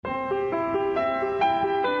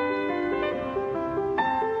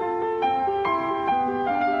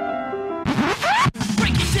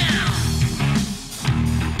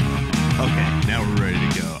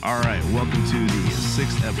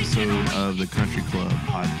sixth episode of the Country Club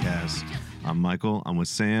podcast. I'm Michael. I'm with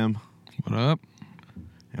Sam. What up?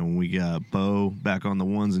 And we got Beau back on the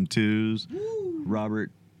ones and twos. Woo. Robert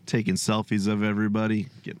taking selfies of everybody.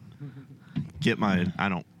 Get my, I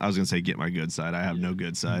was going to say get my good side. I have no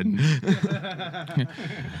good side. I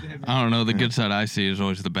don't know. The good side I see is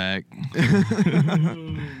always the back.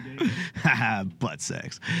 Butt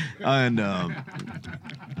sex. And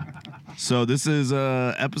so this is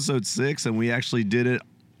episode 6, and we actually did it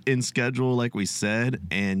in schedule like we said,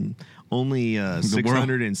 and only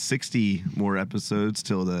 660 more episodes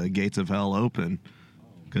till the gates of hell open,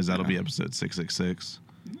 because that'll be episode 666.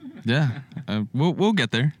 Yeah, we'll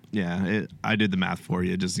get there. Yeah, I did the math for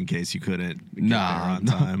you just in case you couldn't get there on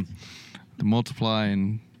time. The multiply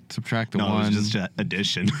and subtract the one. No, it was just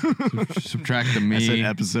addition. Subtract the me. I said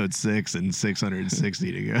episode 6 and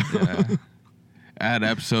 660 to go. Yeah. Add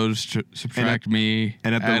episodes, subtract me.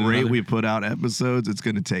 And at the rate we put out episodes, it's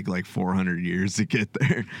going to take like 400 years to get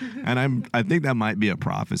there. And I think that might be a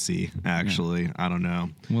prophecy, actually. Yeah. I don't know.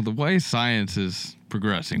 Well, the way science is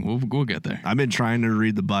progressing, we'll get there. I've been trying to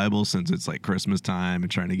read the Bible since it's like Christmas time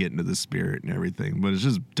and trying to get into the spirit and everything, but it's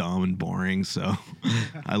just dumb and boring, so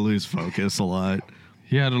I lose focus a lot.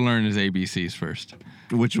 He had to learn his ABCs first,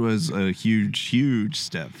 which was a huge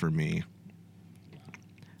step for me.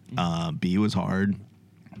 B was hard.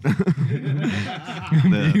 B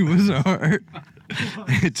was hard.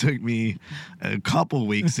 It took me a couple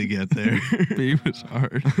weeks to get there. B was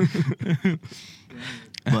hard.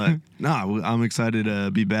 But no, I'm excited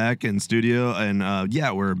to be back in studio, and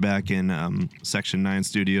we're back in Section 9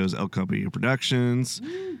 Studios, El Company Productions.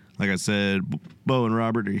 Like I said, Beau and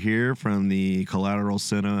Robert are here from the Collateral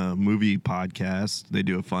Cinema movie podcast. They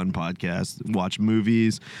do a fun podcast, watch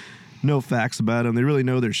movies, know facts about them. They really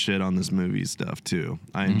know their shit on this movie stuff too.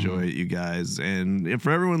 I enjoy it, you guys. And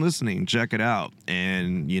for everyone listening, check it out.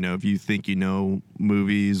 And, if you think you know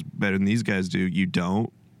movies better than these guys do, you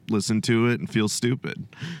don't. Listen to it and feel stupid.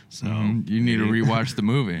 So you need to rewatch the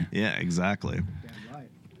movie. Yeah, exactly. Damn right.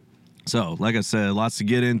 So, like I said, lots to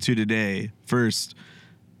get into today. First,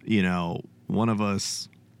 one of us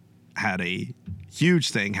had a huge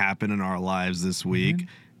thing happen in our lives this week,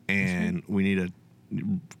 and we need to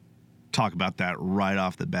talk about that right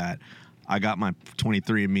off the bat. I got my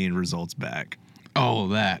 23andMe results back. Oh,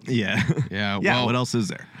 that. Yeah. Yeah. Yeah. Well, what else is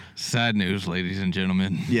there? Sad news, ladies and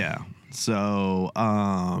gentlemen. Yeah. So,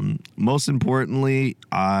 most importantly,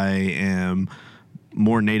 I am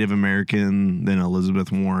more Native American than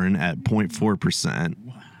Elizabeth Warren at 0.4%.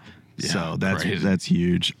 Wow. Yeah, so that's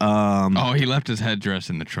huge. He left his headdress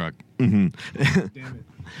in the truck. Mm-hmm. Damn it.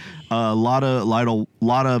 A lot of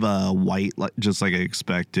white, just like I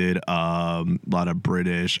expected. A lot of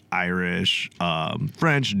British, Irish,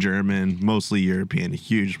 French, German, mostly European. A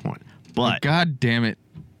huge point. But God damn it,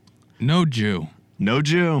 no Jew. No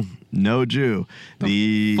Jew.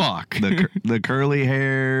 The fuck. the curly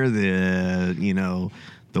hair, the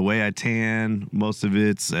way I tan, most of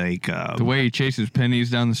it's like the way he chases pennies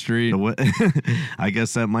down the street. I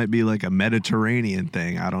guess that might be like a Mediterranean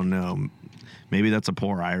thing. I don't know. Maybe that's a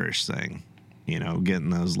poor Irish thing.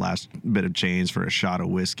 Getting those last bit of change for a shot of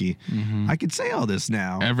whiskey. Mm-hmm. I could say all this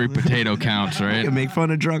now. Every potato counts, right? I can make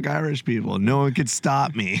fun of drunk Irish people. No one could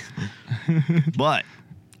stop me. But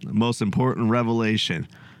the most important revelation,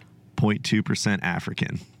 0.2%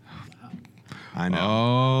 African. I know.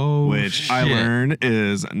 Oh, which shit. I learned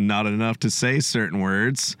is not enough to say certain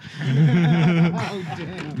words.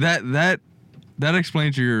 That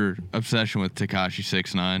explains your obsession with Tekashi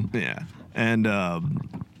 6ix9ine. Yeah. And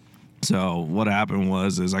so what happened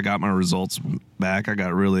was I got my results back. I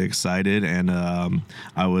got really excited, and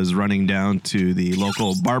I was running down to the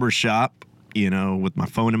local barber shop, with my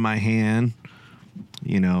phone in my hand,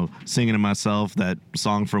 singing to myself that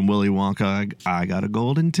song from Willy Wonka, I got a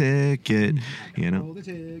golden ticket, Golden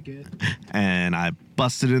ticket. And I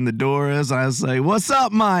busted in the door as I was like, what's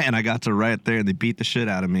up, Mike? And I got to right there, and they beat the shit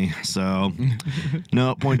out of me. So,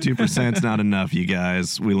 no, 0.2% is not enough, you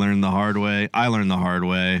guys. We learned the hard way. I learned the hard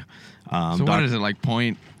way. So what is it, like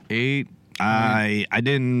 0.8? I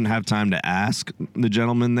didn't have time to ask the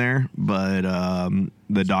gentleman there, but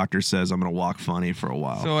the doctor says I'm going to walk funny for a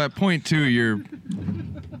while. So at 0.2, you're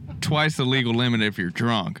twice the legal limit if you're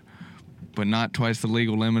drunk, but not twice the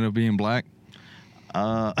legal limit of being black?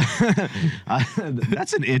 That's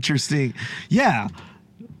an interesting... Yeah.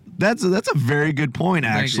 That's a very good point,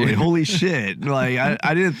 actually. Holy shit. Like,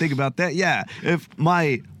 I didn't think about that. Yeah. If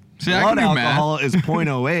my blood alcohol is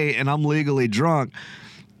 0.08 and I'm legally drunk...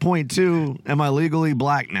 0.2, am I legally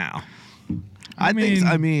black now? I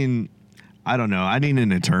don't know. I need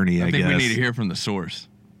an attorney, I guess. I think we need to hear from the source.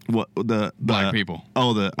 What the Black people.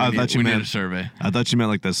 Oh, I thought you need a meant survey. I thought you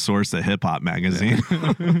meant like the source of hip hop magazine.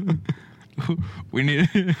 We need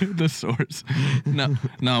the source.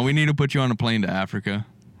 No, we need to put you on a plane to Africa.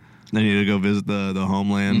 I need to go visit the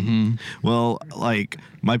homeland. Mm-hmm. Well, like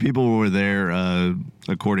my people were there,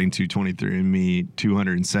 according to 23andMe,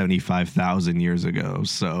 275,000 years ago.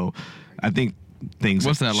 So, I think things.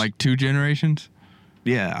 What's that, like 2 generations?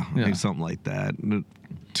 Yeah, I think something like that.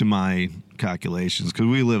 To my calculations, because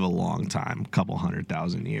we live a long time, a couple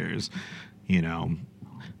 100,000 years. You know,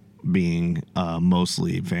 being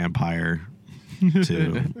mostly vampire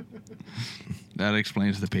to. That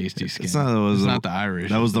explains the pasty skin. It's not the Irish.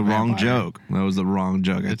 That was the wrong vampire. joke. That was the wrong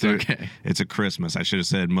joke. It's okay. It's a Christmas. I should have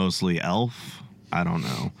said mostly elf. I don't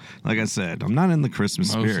know. Like I said, I'm not in the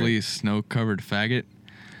Christmas Mostly spirit. snow-covered faggot.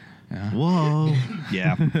 Yeah. Whoa.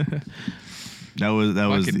 Yeah. That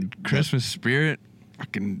was Christmas spirit.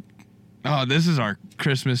 Fucking. Oh, this is our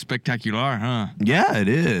Christmas spectacular, huh? Yeah, it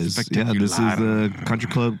is. Yeah, this is Spectacular. the Country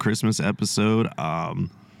Club Christmas episode.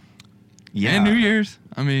 Yeah. And New Year's.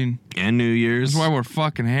 I mean, And New Year's. that's why we're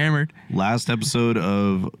fucking hammered. Last episode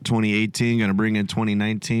of 2018, gonna bring in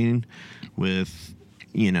 2019 with,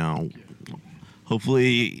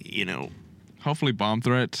 hopefully, Hopefully, bomb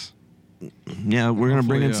threats. yeah, we're gonna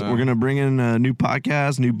bring in Hopefully, we're gonna bring in a new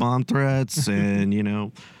podcast, new bomb threats, and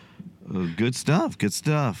good stuff. Good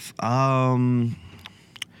stuff.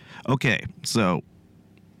 Okay, so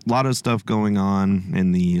a lot of stuff going on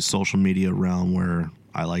in the social media realm where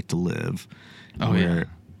I like to live. Oh, where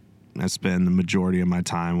I spend the majority of my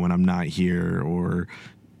time when I'm not here or,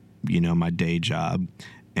 my day job.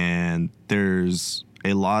 And there's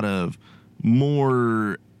a lot of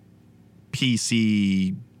more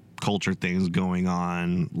PC culture things going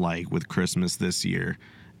on, like with Christmas this year.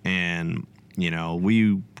 And,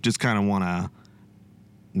 we just kind of want to,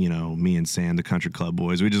 me and Sam, the Country Club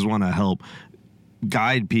boys, we just want to help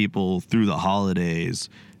guide people through the holidays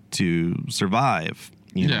to survive.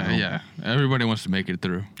 Yeah. Everybody wants to make it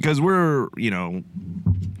through. Because we're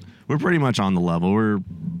pretty much on the level. We're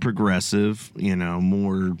progressive,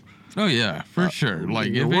 more. Oh yeah, for sure.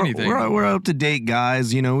 Like if we're, anything, we're up to date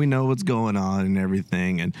guys. We know what's going on and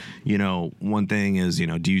everything. And one thing is,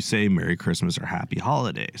 do you say Merry Christmas or Happy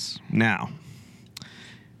Holidays? Now,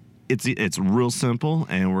 it's real simple,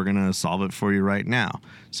 and we're gonna solve it for you right now.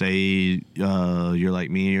 Say you're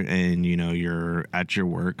like me, and you're at your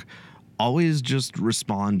work. Always just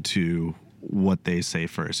respond to what they say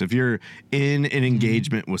first. If you're in an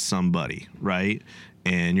engagement with somebody, right,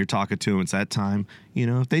 and you're talking to them, it's that time,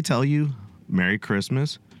 if they tell you Merry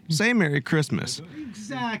Christmas, say Merry Christmas.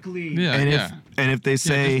 Exactly. yeah, And if they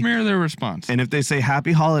say just mirror their response. and if they say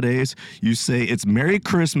Happy Holidays, you say it's Merry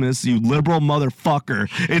Christmas, you liberal motherfucker.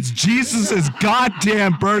 It's Jesus'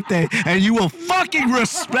 goddamn birthday, and you will fucking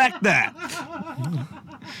respect that.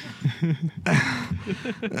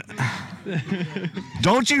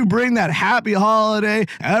 Don't you bring that happy holiday,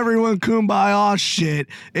 everyone kumbaya shit.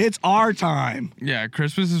 It's our time. Yeah,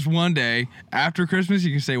 Christmas is one day. After Christmas,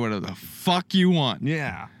 you can say whatever the fuck you want.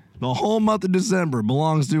 Yeah. The whole month of December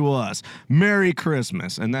belongs to us. Merry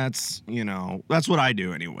Christmas. And that's what I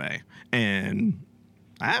do anyway. And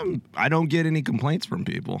I don't get any complaints from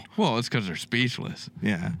people. Well, it's because they're speechless.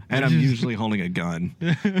 Yeah. And I'm usually holding a gun.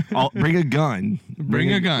 Bring a gun.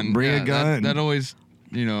 Bring a gun. Bring Yeah, a gun. That always,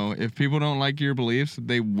 if people don't like your beliefs,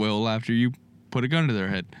 they will after you put a gun to their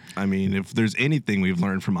head. I mean, if there's anything we've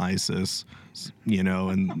learned from ISIS,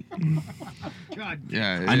 and God.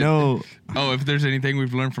 Yeah. I know. If there's anything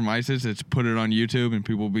we've learned from ISIS, it's put it on YouTube and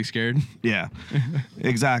people will be scared. Yeah,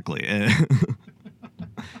 exactly.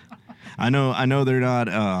 I know they're not,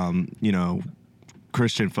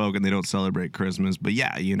 Christian folk and they don't celebrate Christmas, but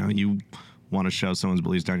yeah, you want to shove someone's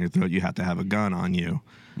beliefs down your throat, you have to have a gun on you.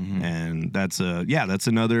 Mm-hmm. And that's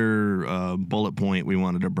another bullet point we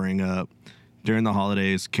wanted to bring up. During the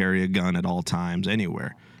holidays, carry a gun at all times,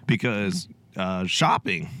 anywhere, because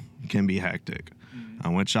shopping can be hectic. I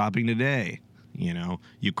went shopping today.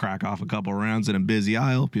 You crack off a couple rounds in a busy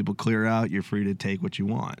aisle, people clear out, you're free to take what you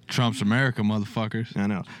want. Trump's America, motherfuckers. I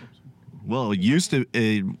know. Well, it used to,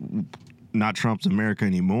 not Trump's America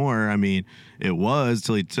anymore. I mean, it was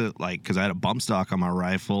till he took, because I had a bump stock on my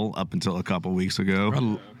rifle up until a couple weeks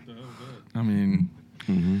ago. I mean,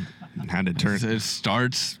 had to turn. it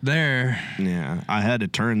starts there. Yeah, I had to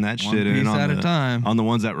turn that One shit in piece on at a time. on the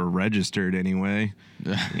ones that were registered anyway.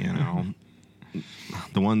 The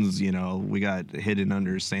ones we got hidden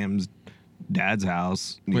under Sam's dad's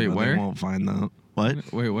house. Wait, where? They won't find the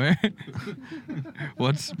what? Wait, where?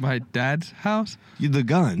 What's my dad's house? The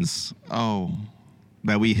guns Oh.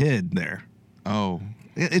 that we hid there. Oh.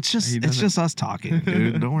 It's He just us talking,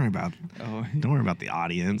 dude. Don't worry about Oh, the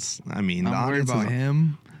audience. I mean, the I'm worried audience about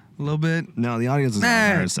him a little bit. No, the audience is on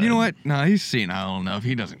Nah, our side. you know what? No, he's senile enough.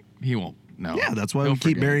 He won't know. Yeah, that's why He'll we keep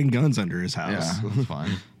forget. burying guns under his house. Yeah, that's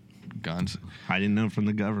fine. Guns. Hiding them from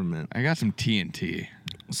the government. I got some TNT.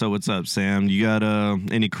 So what's up, Sam? You got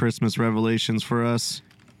any Christmas revelations for us?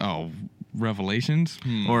 Oh, revelations?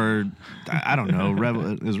 Or I don't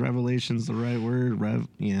know. Is revelations the right word? I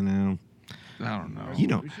don't know. You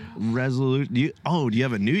know, resolution. Do you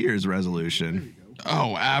have a New Year's resolution?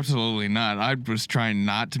 Oh, absolutely not. I was trying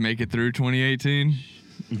not to make it through 2018.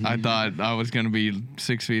 I thought I was going to be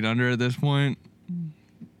 6 feet under at this point.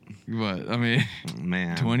 But, I mean,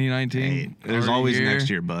 Man, 2019. hey, there's already always here. next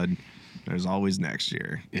year, bud. There's always next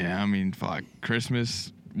year. Yeah, I mean, fuck.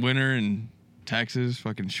 Christmas, winter in Texas,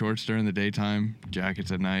 fucking shorts during the daytime,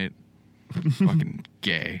 jackets at night. Fucking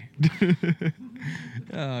gay.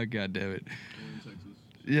 Oh, god damn it.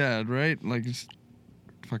 Yeah, right? Like, it's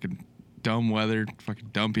fucking dumb weather,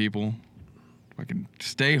 fucking dumb people. Fucking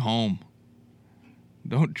stay home.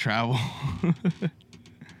 Don't travel.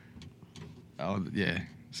 Oh, yeah.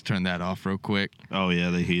 Let's turn that off real quick. Oh yeah,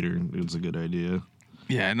 the heater. It's a good idea.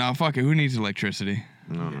 Yeah, no, fuck it. Who needs electricity?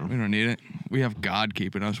 I don't know. We don't need it. We have God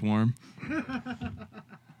keeping us warm.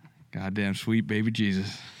 Goddamn sweet baby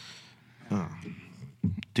Jesus. Oh.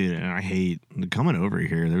 Dude, and I hate coming over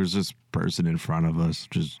here. There was this person in front of us.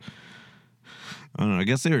 Just, I don't know. I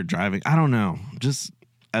guess they were driving. I don't know. Just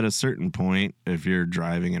at a certain point, if you're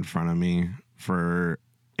driving in front of me for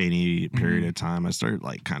any period of time, I start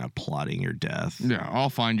like kind of plotting your death. Yeah, I'll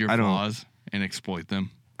find your I don't- flaws and exploit them.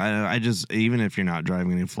 I just, even if you're not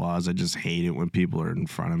driving any flaws, I just hate it when people are in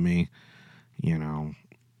front of me. You know,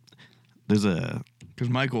 there's a. Because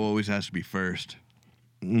Michael always has to be first.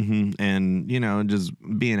 And, you know, just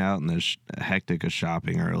being out in the hectic of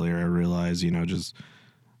shopping earlier, I realized, just,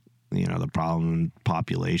 the problem,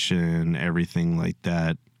 population, everything like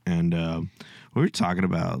that. And we were talking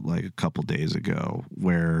about like a couple days ago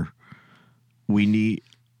where we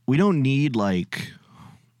don't need like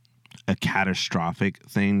a catastrophic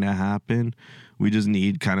thing to happen. We just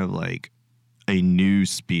need kind of like a new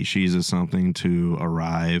species of something to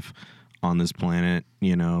arrive on this planet,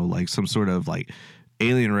 like some sort of like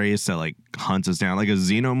alien race that like hunts us down, like a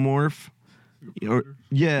xenomorph. Or,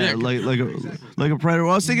 Yeah, like a predator.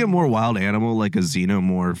 Well, I was thinking more wild animal, like a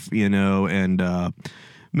xenomorph, and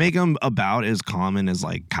make them about as common as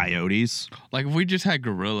like coyotes. Like if we just had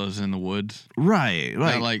gorillas in the woods. Right.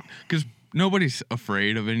 Like, because nobody's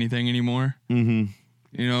afraid of anything anymore. Mm-hmm.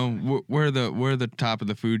 We're the top of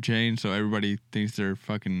the food chain, so everybody thinks they're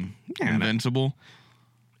fucking invincible.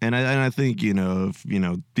 And I think, if,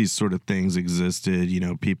 these sort of things existed,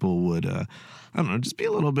 people would, I don't know, just be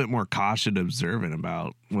a little bit more cautious and observant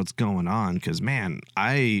about what's going on. Because, man,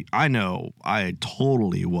 I know I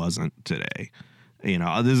totally wasn't today.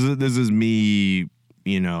 This is me,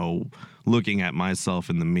 looking at myself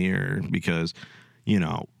in the mirror because,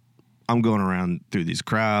 I'm going around through these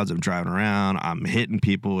crowds. I'm driving around. I'm hitting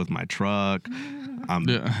people with my truck. I'm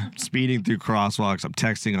speeding through crosswalks. I'm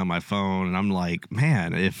texting on my phone. And I'm like,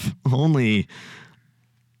 man, if only,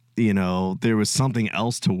 there was something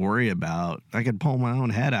else to worry about. I could pull my own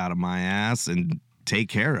head out of my ass and take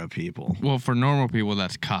care of people. Well, for normal people,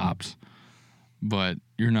 that's cops. But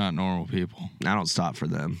you're not normal people. I don't stop for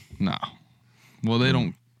them. No. Well, they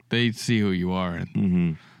don't. They see who you are.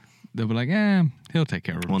 And they'll be like, he'll take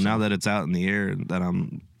care of himself. Well, now that it's out in the air that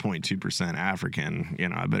I'm 0.2% African,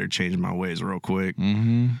 I better change my ways real quick.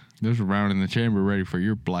 There's a round in the chamber ready for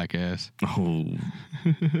your black ass. Oh.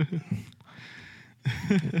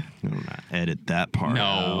 I'm not edit that part.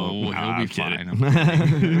 No, out. he'll be kidding.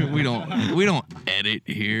 fine. we don't edit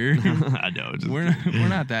here. I know. Just, We're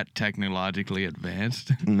not that technologically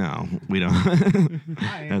advanced. no, we don't.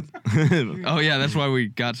 I am. Oh yeah, that's why we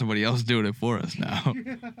got somebody else doing it for us now.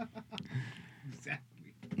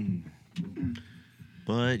 Exactly.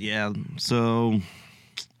 But yeah, so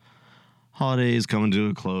holidays coming to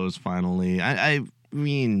a close finally. I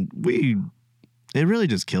mean, it really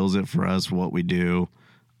just kills it for us what we do.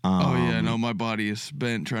 Oh yeah, no, my body is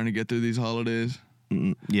spent trying to get through these holidays.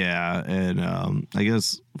 Yeah, and I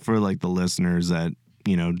guess for like the listeners that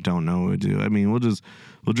don't know what we do, I mean, we'll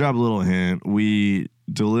drop a little hint. We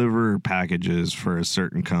deliver packages for a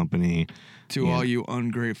certain company. To all you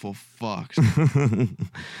ungrateful fucks.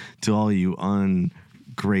 To all you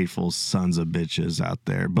ungrateful sons of bitches out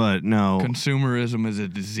there. But no. Consumerism is a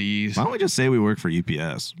disease. Why don't we just say we work for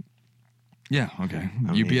UPS? Yeah, okay.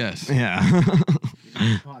 I mean, UPS. Yeah.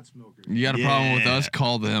 Pot smokers. You got a problem with Yeah. us?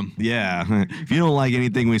 Call them. Yeah. If you don't like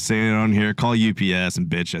anything we say on here, call UPS and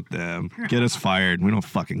bitch at them. Get us fired. We don't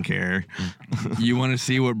fucking care. You want to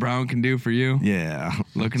see what Brown can do for you? Yeah.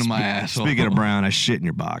 Look into my asshole. Speaking of Brown, I shit in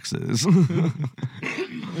your boxes.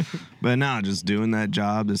 But no, just doing that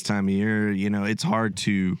job this time of year, you know, it's hard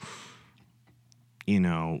to, you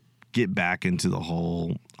know, get back into the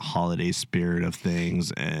whole holiday spirit of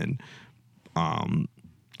things. And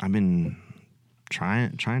I've been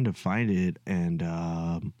trying to find it, and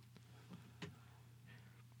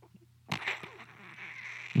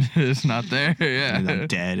It's not there. Yeah. and I'm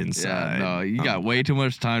dead inside. Yeah, no, you got way too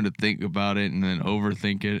much time to think about it and then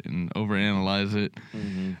overthink it and overanalyze it.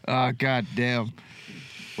 Mhm. Oh, god damn.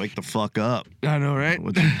 Wake the fuck up. I know, right?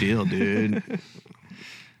 What's your deal, dude?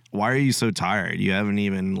 Why are you so tired? You haven't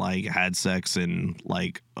even like had sex in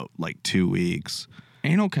like 2 weeks.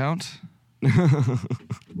 Anal counts.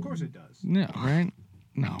 Of course it does. Yeah, right?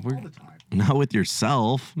 No, we're All the time. Not with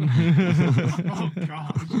yourself. Oh,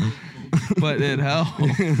 God. but it helps.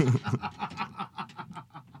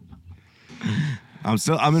 I'm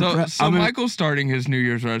So impressed. Michael's starting his New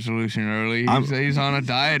Year's resolution early. He's on a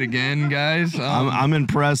diet again, guys. I'm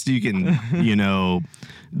impressed you can, you know,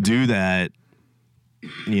 do that.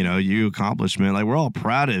 You know, you accomplishment. Like, we're all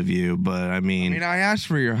proud of you, but I mean, I asked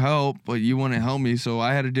for your help, but you wouldn't help me, so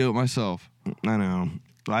I had to do it myself. I know.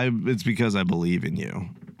 It's because I believe in you.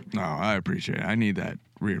 No, I appreciate it. I need that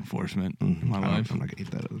reinforcement in my life. I'm not gonna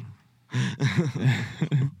eat that.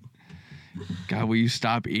 God, will you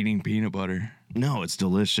stop eating peanut butter? No, it's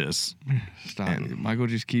delicious. Stop. And- Michael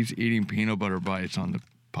just keeps eating peanut butter bites on the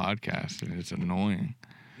podcast, and it's annoying.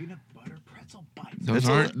 Peanut butter pretzel bites. Those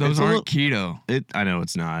It's aren't keto. I know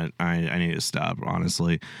it's not. I need to stop,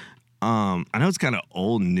 honestly. I know it's kind of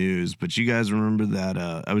old news, but you guys remember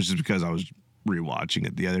that? It was just because I was rewatching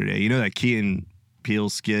it the other day. You know that Key and Peele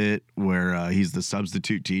skit where he's the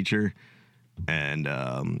substitute teacher, and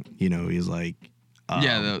you know, he's like,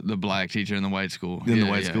 Yeah, the black teacher in the white school. in Yeah, the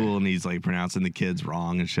white yeah. school, and he's like pronouncing the kids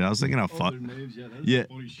wrong and shit. I was thinking how fun. Yeah, Yeah.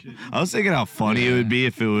 I was thinking how funny it would be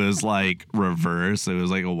if it was like reverse. It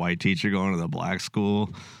was like a white teacher going to the black school.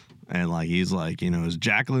 And like he's like, you know, is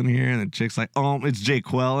Jacqueline here? And the chick's like, it's Jake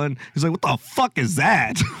Quellen. He's like, what the fuck is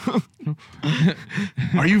that?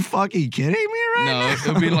 Are you fucking kidding me right No, now? it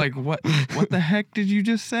would be like, what the heck did you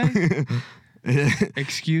just say?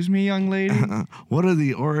 Excuse me, young lady? What are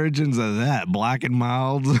the origins of that? Black and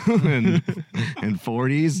mild and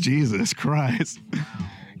 40s? Jesus Christ.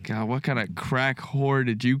 God, what kind of crack whore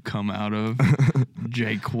did you come out of,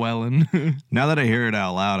 Jake Quellen? Now that I hear it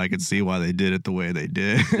out loud, I can see why they did it the way they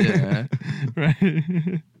did. Yeah,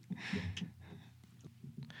 right.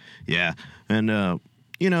 Yeah, and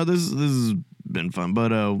you know, this has been fun.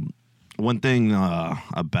 But one thing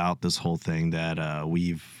about this whole thing that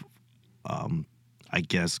we've, I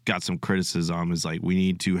guess, got some criticism is like we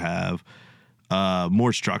need to have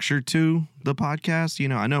more structure to the podcast. You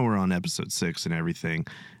know, I know we're on episode 6 and everything,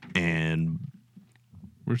 and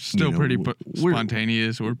We're still You know, pretty we're-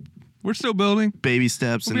 spontaneous. We're still building. baby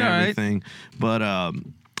steps We'll and be all right. everything. But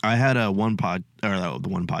I had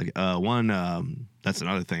that's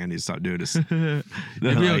another thing I need to stop doing. Is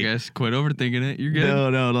Maybe I guess. Quit overthinking it. You're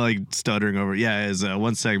good. No, like stuttering over. Yeah, is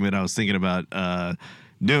one segment I was thinking about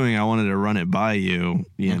doing. I wanted to run it by you,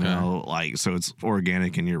 you Okay. know, like so it's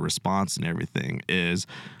organic in your response and everything. Is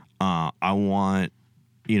I want,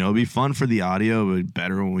 you know, it'd be fun for the audio, but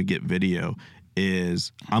better when we get video.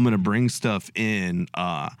 Is I'm gonna bring stuff in,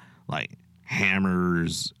 like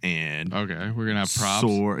hammers and Okay, we're gonna have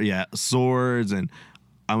props. swords, and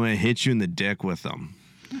I'm gonna hit you in the dick with them,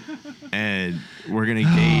 and we're gonna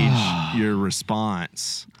gauge your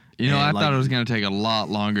response. You know, And, I like, thought it was gonna take a lot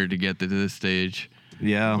longer to get to this stage.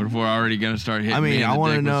 Yeah, But if we're already gonna start hitting I me mean, in I the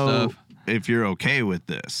want to dick with know stuff. if you're okay with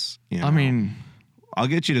this. You know? I mean, I'll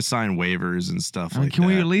get you to sign waivers and stuff like can that.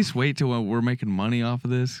 we at least wait till we're making money off of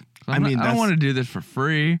this? I don't that's- want to do this for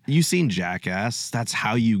free. You seen Jackass? That's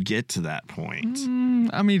how you get to that point.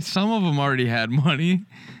 I mean, some of them already had money.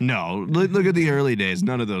 No, look at the early days.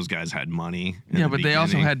 None of those guys had money. in Yeah, the but they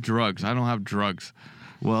also beginning. had drugs. I don't have drugs.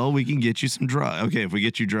 Well, we can get you some drugs. Okay, if we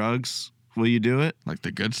get you drugs, will you do it? Like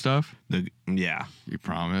the good stuff. Yeah, You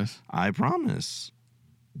promise? I promise.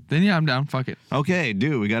 Then yeah, I'm down. Fuck it. Okay,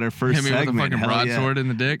 dude, we got our first Hit me with a segment. fucking Hell broadsword in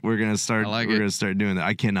the dick. We're gonna start. I like we're it. gonna start doing that.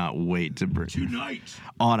 I cannot wait to bring. Tonight.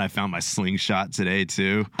 Oh, and I found my slingshot today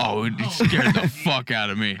too. Oh, it scared the fuck out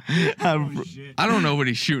of me. Holy shit. I don't know what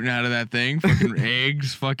he's shooting out of that thing. Fucking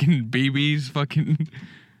eggs, fucking BBs, fucking.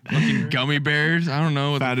 Fucking gummy bears. I don't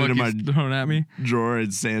know what Found the it fuck in he's my- throwing at me. Drawer,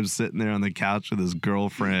 and Sam's sitting there on the couch with his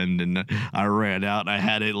girlfriend, and I ran out and I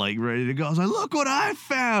had it like ready to go. I was like, "Look what I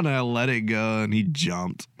found!" And I let it go, and he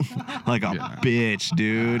jumped like a Yeah. bitch,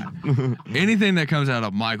 dude. Anything that comes out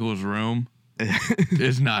of Michael's room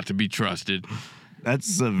is not to be trusted.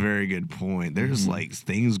 That's a very good point. There's like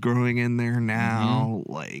things growing in there now.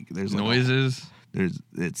 Like there's like Noises.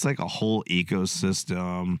 it's like a whole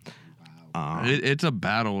ecosystem. It's a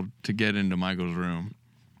battle to get into Michael's room.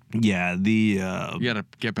 Yeah, You got to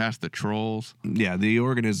get past the trolls. the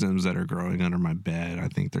organisms that are growing under my bed, I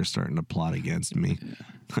think they're starting to plot against me.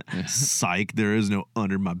 Psych, there is no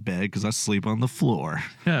under my bed because I sleep on the floor.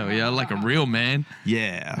 Hell yeah, like a real man.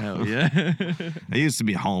 Yeah. Hell yeah. I used to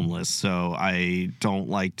be homeless, so I don't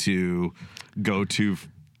like to go too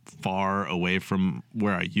far away from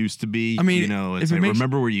where I used to be. I mean, you know, if it's it like makes-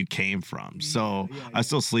 remember where you came from. So Yeah, I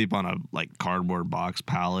still sleep on a like cardboard box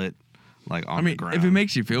pallet, like on I mean, the ground. if it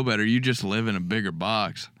makes you feel better, you just live in a bigger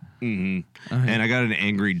box. And I got an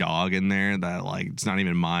angry dog in there that like it's not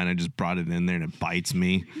even mine. I just brought it in there and it bites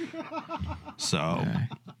me. So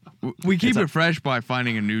We keep it fresh by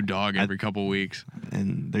finding a new dog every couple weeks.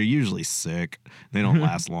 and they're usually sick. They don't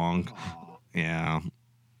last long. Yeah.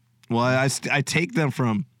 Well, I take them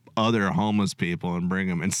from other homeless people and bring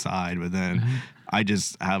them inside, but then I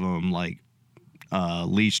just have them like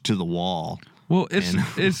leashed to the wall. Well, And-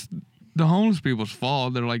 it's the homeless people's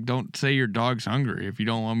fault. They're like, don't say your dog's hungry if you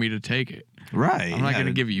don't want me to take it. Right. I'm not yeah,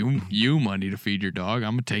 gonna give you money to feed your dog.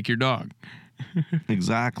 I'm gonna take your dog.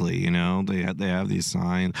 exactly. You know, they have these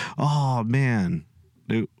signs. Oh man,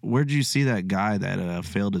 dude, where'd you see that guy that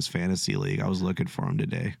failed his fantasy league? I was looking for him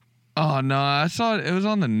today. Oh no, I saw it. It was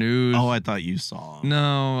on the news. Oh, I thought you saw him.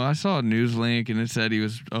 No, I saw a news link and it said he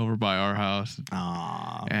was over by our house,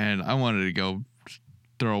 Aw. and I wanted to go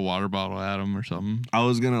throw a water bottle at him or something. I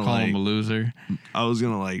was gonna Call him a loser.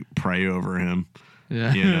 like pray over him.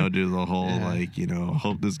 Yeah. You know, do the whole Yeah. like, you know,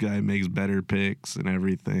 hope this guy makes better picks and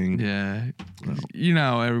everything. Yeah. You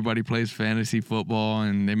know, everybody plays fantasy football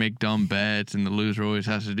and they make dumb bets, and the loser always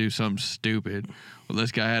has to do something stupid. Well,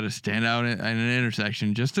 this guy had to stand out at an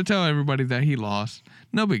intersection just to tell everybody that he lost.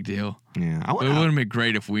 No big deal. Yeah, I But went it would out, have been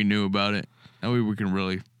great if we knew about it. That way we can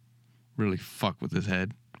really, really fuck with his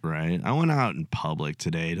head. right. I went out in public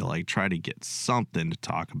today to like try to get something to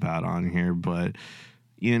talk about on here, but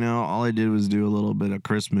you know, all I did was do a little bit of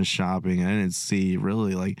Christmas shopping. I didn't see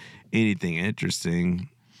really like anything interesting.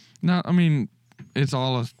 No, I mean, it's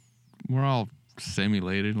all we're all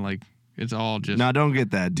simulated. Like it's all just Now, don't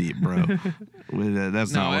get that deep, bro.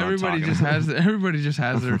 That's no. not what Everybody I'm just talking has everybody just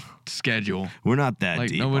has their schedule. We're not that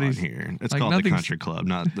like, deep on nobody's- here. It's like, called the nothing's- Country Club,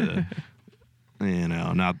 not the, you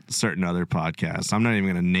know, not certain other podcasts. I'm not even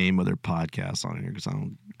going to name other podcasts on here because I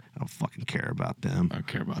don't fucking care about them. I don't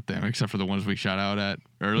care about them except for the ones we shot out at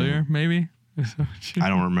earlier. Maybe. I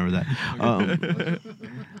don't remember that.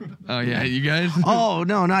 Oh yeah, you guys. Oh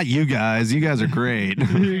no, not you guys. You guys are great.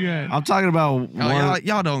 You guys. I'm talking about Oh,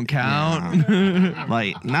 y'all don't count.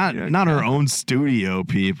 like not our own studio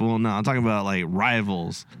people. No, I'm talking about like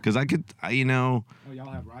rivals. Because you know. Oh,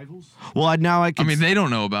 y'all have rivals? Well, I I can. mean, they don't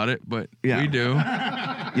know about it, but Yeah. we do.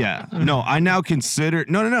 Yeah. No, I now consider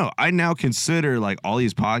I now consider like all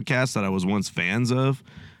these podcasts that I was once fans of,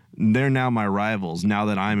 they're now my rivals now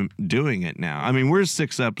that I'm doing it now. I mean, we're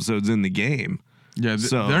 6 episodes in the game. Yeah,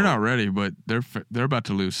 So- they're not ready, but they're about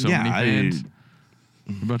to lose so many fans.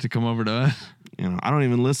 They're about to come over to us. You know, I don't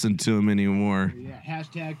even listen to them anymore. Yeah,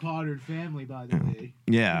 hashtag Potter and family, by the way.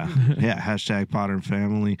 Yeah. Yeah, hashtag Potter and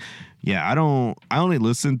Family. Yeah, I only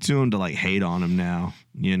listen to them to like hate on them now.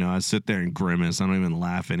 You know, I sit there and grimace. I don't even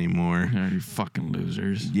laugh anymore. Yeah, you fucking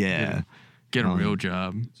losers. Yeah. Get a real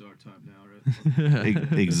job. It's our time now, right?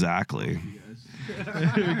 Exactly. You guys.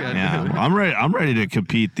 Yeah, I'm ready to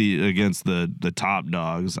compete against the top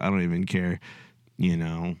dogs. I don't even care. You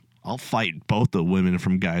know, I'll fight both the women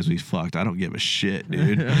from guys we fucked. I don't give a shit,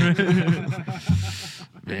 dude. Man,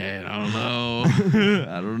 I don't know.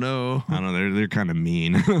 I don't know. I don't know. They're kind of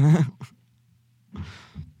mean.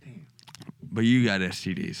 But you got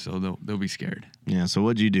STDs, so they'll be scared. Yeah. So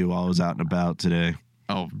what'd you do while I was out and about today?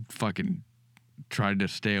 Oh, fucking tried to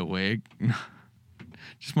stay awake.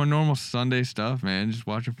 Just my normal Sunday stuff, man. Just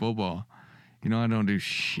watching football. You know, I don't do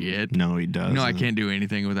shit. No, he doesn't. You know, I can't do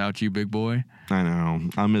anything without you, big boy. I know.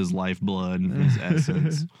 I'm his lifeblood, his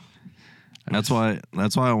essence. That's why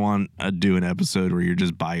I want to do an episode where you're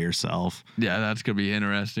just by yourself Yeah, that's gonna be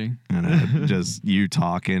interesting. and just you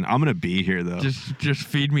talking. I'm gonna be here though. Just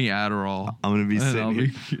feed me Adderall. I'm gonna be and sitting I'll here.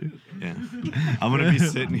 be- Yeah. I'm gonna be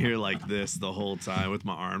sitting here like this the whole time with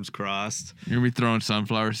my arms crossed. You're gonna be throwing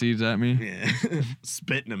sunflower seeds at me. Yeah.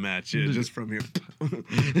 Spitting them at you just from here.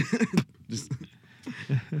 Just.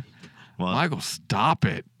 Well, Michael, stop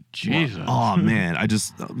it. Jesus. oh man, I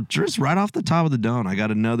just right off the top of the dome, I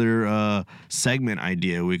got another segment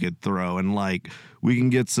idea we could throw, and like we can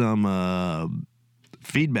get some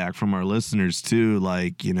feedback from our listeners too,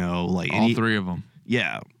 like like All three of them.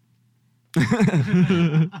 Yeah.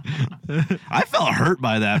 I felt hurt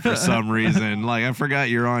by that for some reason. Like I forgot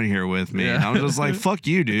you're on here with me. Yeah. And I was just like, "Fuck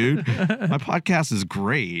you, dude. My podcast is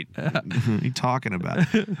great. What are you talking about?"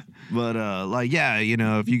 But like, yeah,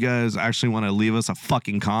 if you guys actually want to leave us a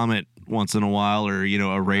fucking comment once in a while, or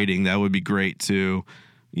a rating, that would be great too.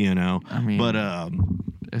 I mean, but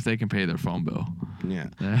if they can pay their phone bill. yeah.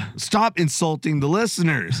 Yeah. Stop insulting the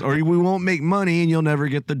listeners, or we won't make money and you'll never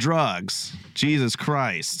get the drugs. Jesus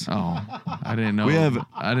Christ. Oh, I didn't know.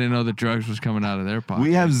 I didn't know the drugs was coming out of their pocket.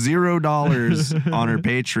 We have $0 on our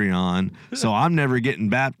Patreon, so I'm never getting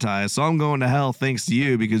baptized. So I'm going to hell thanks to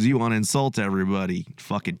you because you want to insult everybody,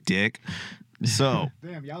 fucking dick. So,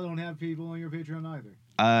 Damn, y'all don't have people on your Patreon either.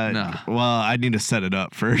 No. well, I need to set it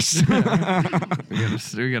up first. we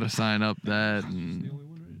gotta sign up that and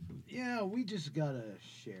Yeah, we just gotta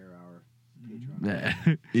share our Patreon.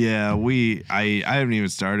 yeah. Yeah, I haven't even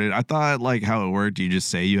started. I thought like how it worked. You just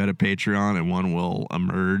say you had a Patreon and one will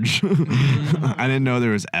emerge. I didn't know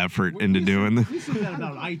there was effort into doing this. We said that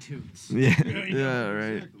about iTunes. Yeah. Yeah,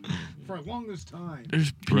 right. Exactly. For the longest time.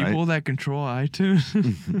 There's people that control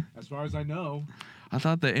iTunes. As far as I know. I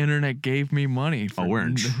thought the internet gave me money. For We're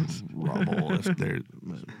in trouble if they're.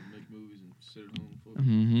 Make movies and sit at home,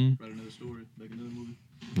 Mm-hmm. write another story, make another movie.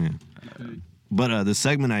 Yeah. But the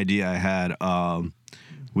segment idea I had,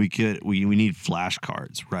 we need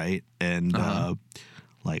flashcards, right? And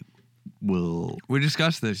like We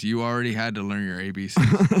discussed this. You already had to learn your ABCs.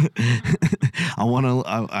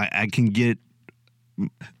 I can get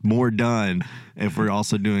more done if we're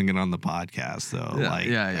also doing it on the podcast though.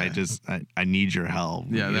 I need your help.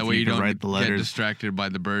 Yeah, If that way you don't write the get letters. distracted by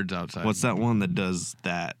the birds outside. What's that one that does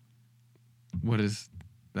that? What is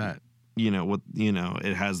that?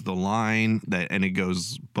 It has the line and it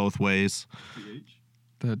goes both ways. PH.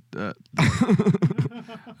 The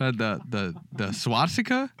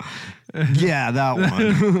swastika? Yeah, that one.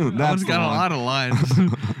 That That's one's the got a one. lot of lines.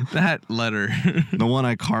 That letter. The one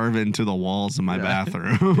I carve into the walls of my Yeah.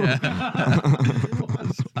 bathroom.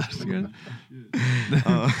 Swastika?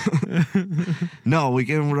 No, we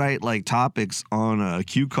can write like topics on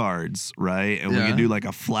cue cards, right? And we Yeah. can do like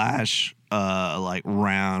a flash like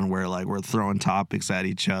round where like we're throwing topics at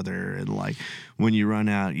each other, and like when you run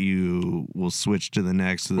out you will switch to the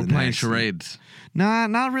next to the We're playing next. charades.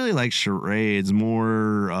 Not really like charades,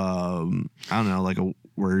 more I don't know, like a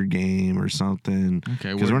word game or something.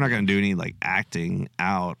 Okay, Because we're not gonna do any like acting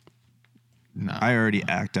out. No. I already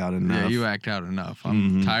act out enough. Yeah, you act out enough.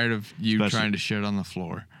 I'm Mhm. tired of you Especially- trying to shit on the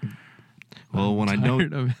floor. Well, when I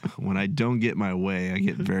Tired don't of- when I don't get my way, I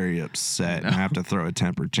get very upset and I have to throw a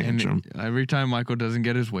temper tantrum. And every time Michael doesn't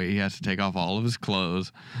get his way, he has to take off all of his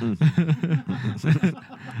clothes.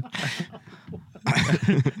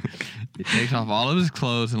 He takes off all of his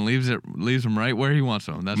clothes and leaves them right where he wants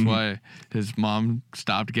them. That's why his mom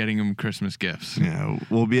stopped getting him Christmas gifts. Yeah,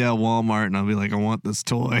 we'll be at Walmart and I'll be like, I want this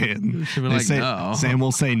toy, and She'll be they like, say, no. Sam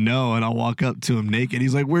will say no, and I'll walk up to him naked.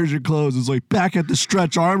 He's like, "Where's your clothes?" It's like, "Back at the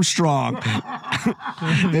Stretch Armstrong."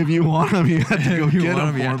 If you want them, you have to go If you get want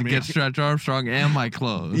them him, you for have to me. get Stretch Armstrong and my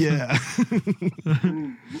clothes. Yeah,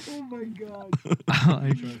 Oh my god.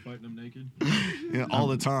 Like, Try fighting them naked. yeah, all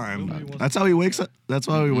the Nobody time. wants That's to how he fight wakes up. That's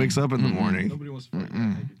why he wakes up in the morning. Nobody wants to fight them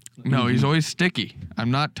naked. no, he's always sticky. I'm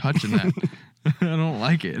not touching that. I don't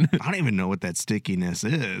like it. I don't even know what that stickiness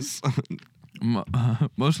is.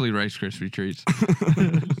 Mostly Rice Krispie treats.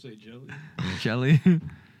 Just say jelly. Jelly.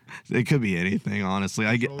 It could be anything, honestly.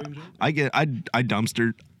 I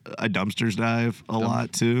dumpsters dive a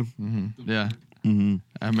lot too. Yeah. Mm-hmm.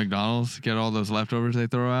 At McDonald's, get all those leftovers they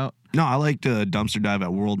throw out. No, I like to dumpster dive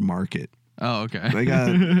at World Market. Oh, okay.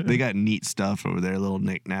 They got neat stuff over there, little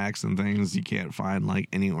knickknacks and things you can't find like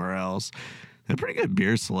anywhere else. They're pretty good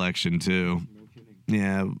beer selection too. No kidding.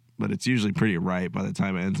 Yeah, but it's usually pretty ripe by the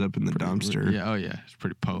time it ends up in the dumpster. Yeah. Oh, yeah. It's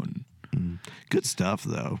pretty potent. Good stuff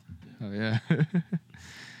though. Oh, yeah.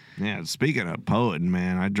 Yeah, speaking of potent,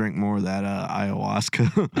 man, I drink more of that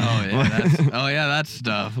ayahuasca. Oh, yeah. That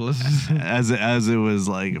stuff. Listen. as it was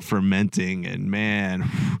like fermenting, and man,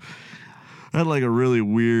 I had like a really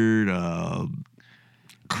weird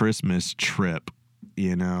Christmas trip,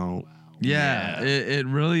 you know. Yeah, it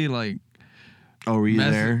really like. Oh, were you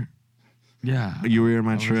Mess- there? Yeah, You were in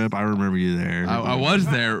my trip. I remember you there. I was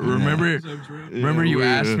there. Remember? Remember you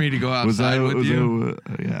asked me to go outside with you?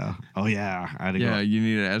 Yeah. Oh yeah. I had to Yeah, go. you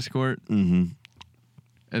need an escort, Mm-hmm.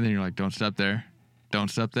 and then you're like, "Don't step there, don't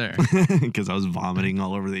step there." Because I was vomiting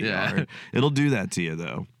all over the Yeah. yard. It'll do that to you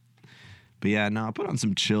though. But yeah, no, I put on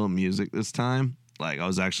some chill music this time. Like I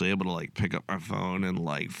was actually able to like pick up my phone and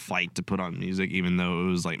like fight to put on music, even though it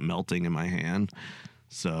was like melting in my hand.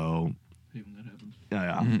 So Even that happens.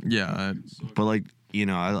 yeah. Yeah, But like, you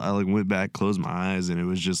know, I like went back, closed my eyes, and it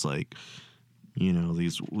was just like, you know,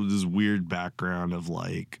 this weird background of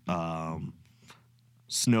like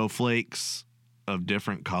snowflakes of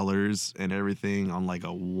different colors and everything on like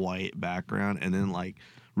a white background, and then like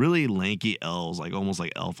really lanky elves, like almost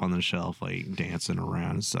like Elf on the Shelf, like dancing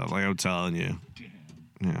around and stuff. Like I'm telling you.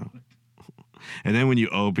 Yeah. And then when you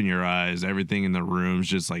open your eyes, everything in the room's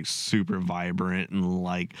just like super vibrant and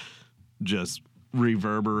like just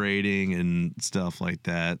reverberating and stuff like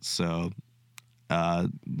that. So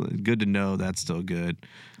good to know that's still good.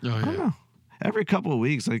 oh I don't yeah. know. Every couple of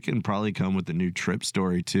weeks I can probably come with a new trip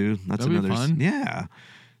story too. That's That'd be another fun. Yeah.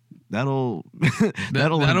 That'll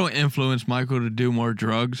That'll influence Michael to do more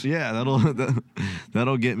drugs. yeah,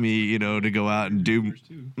 that'll get me, you know, to go out and do Yours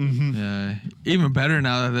too. Yeah, even better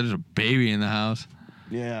now that there's a baby in the house.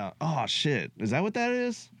 Yeah. Oh shit. Is that what that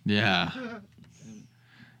is? Yeah,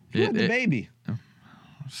 Who had the baby?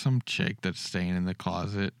 some chick that's staying in the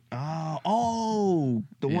closet. Oh,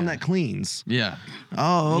 the one Yeah. that cleans. Yeah.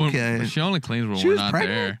 Oh, When- okay. she only cleans when She we're was not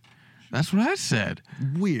pregnant? there. That's what I said.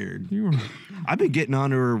 Weird. You were I've been getting on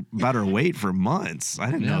to her about her weight for months. I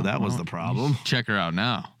didn't know Yeah, that was well, the problem. check her out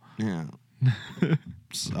now. Yeah.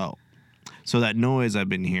 So that noise I've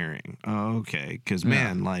been hearing. Oh, okay. Because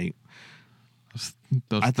man, like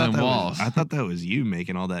Those I thin thought walls. that was you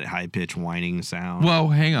making all that high pitched whining sound. Well,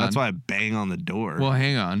 hang on. That's why I bang on the door. Well,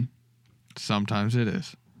 hang on. Sometimes it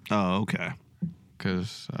is Oh, okay.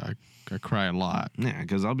 because I cry a lot. Yeah,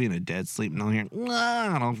 because I'll be in a dead sleep and I'll hear,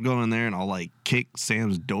 "Nah," and I'll go in there and I'll like kick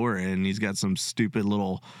Sam's door in. And he's got some stupid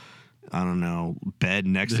little, I don't know, bed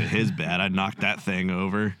next to his bed. I knocked that thing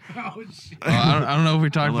over. Oh, shit. Well, I don't know if we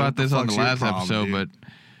talked I'm like, about what the this on the fuck's your last problem, episode, dude? but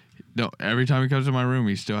no, every time he comes to my room,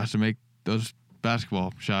 he still has to make those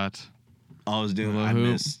basketball shots. I was doing. Little I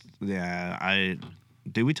hoop. missed. Yeah,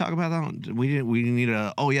 did we talk about that? We didn't. We need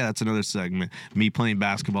a. Oh yeah, that's another segment. Me playing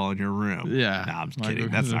basketball in your room. Yeah. Nah, I'm just Michael- kidding.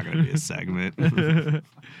 That's not gonna be a segment.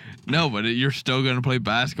 No, but you're still going to play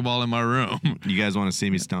basketball in my room. You guys want to see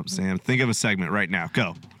me stump Sam? Think of a segment right now.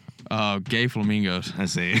 Go. Gay flamingos. I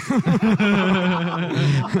see.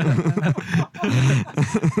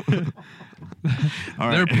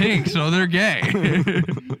 All They're right. pink, so they're gay.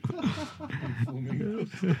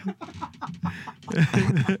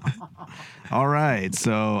 All right.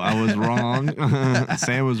 So I was wrong.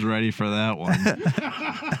 Sam was ready for that one.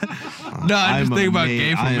 No, I just I'm think about amazed.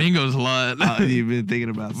 gay flamingos a lot. You've been thinking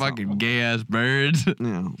about Fucking gay ass birds.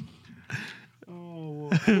 Yeah. Oh, well,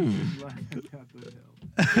 what the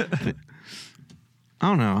hell? I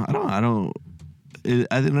don't know.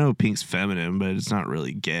 I didn't know pink's feminine, but it's not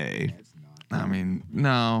really gay. It's not. I mean,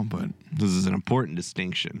 no, but This is an important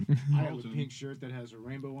distinction. I have a pink shirt that has a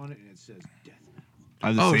rainbow on it, and it says death metal. I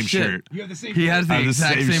have the Oh, same shit. shirt. You have the same he shirt? has the I have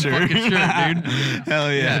exact same fucking shirt, dude.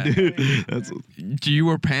 Hell yeah, Yeah. dude. That's Do you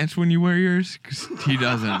wear pants when you wear yours? 'Cause he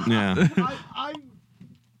doesn't. yeah. I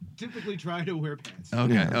typically try to wear pants.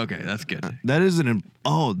 Okay, Yeah. okay, that's good. That is an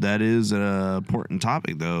important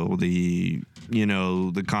topic though. The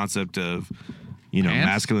concept of Pants?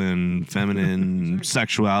 masculine, feminine,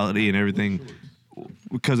 sexuality and everything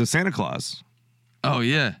because of Santa Claus. Oh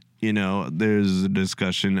yeah. There's a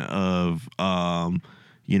discussion of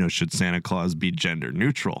should Santa Claus be gender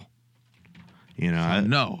neutral?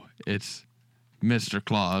 No, it's Mr.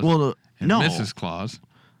 Claus Well, and no. Mrs. Claus.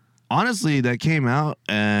 Honestly, that came out,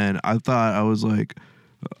 and I thought I was like,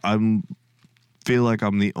 feel like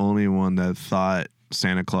I'm the only one that thought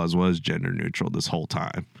Santa Claus was gender neutral this whole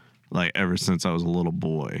time, like ever since I was a little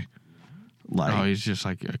boy. Like, Oh, he's just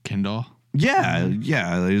like a Kindle. yeah.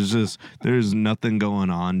 There's nothing going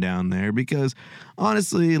on down there because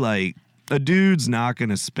honestly, like a dude's not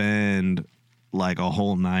gonna spend like a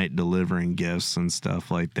whole night delivering gifts and stuff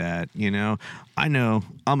like that. I know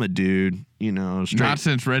I'm a dude, straight. Not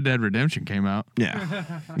since Red Dead Redemption came out.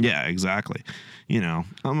 Yeah, exactly.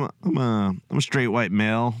 I'm a straight white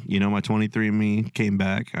male. My 23andMe came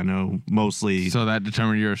back. I know mostly. So that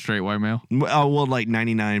determined you're a straight white male? Well, like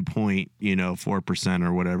 99.4%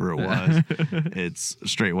 or whatever it was. It's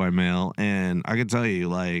straight white male, and I can tell you,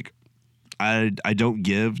 like, I don't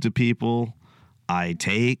give to people. I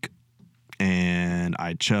take, and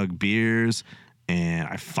I chug beers, and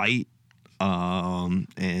I fight.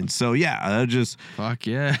 And so I just Fuck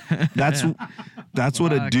yeah. that's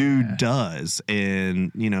what a Fuck dude yeah. does.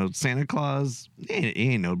 And Santa Claus, he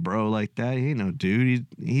ain't no bro like that. He ain't no dude.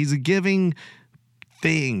 He's a giving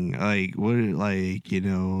thing. Like what? Like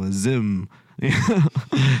a Zim.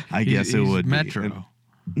 I guess it would Metro. be.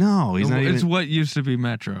 No, he's not It's even. what used to be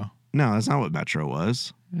Metro. No, that's not what Metro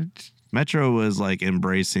was. It's, Metro was like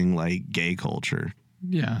embracing like gay culture.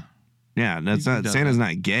 yeah. Yeah, that's He not does Santa's that.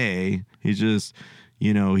 not gay. He's just,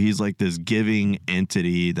 he's like this giving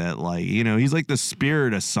entity that like, he's like the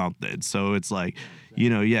spirit of something. So it's like, you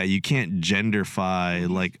can't genderfy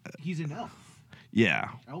like, He's an elf. yeah.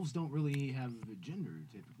 Elves don't really have a gender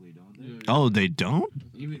typically, don't they? Yeah. Oh, they don't?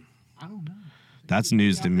 Even I don't know. That's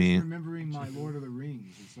news to I'm me. just remembering my Lord of the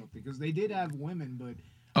Rings or something because they did have women, but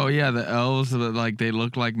Oh yeah, the elves like they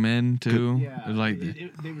looked like men too. yeah, It was like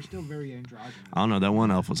they were still very androgynous. I don't know. That one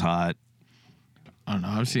elf was hot. I don't know.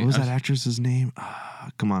 I've seen. What was that actress's name?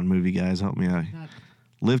 Come on, movie guys, help me out. Not-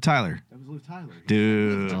 Liv Tyler. That was Liv Tyler.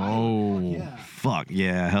 Dude. Oh. Fuck yeah. Fuck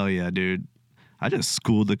yeah, hell yeah, dude. I just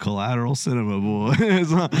schooled the Collateral Cinema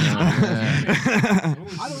boys. I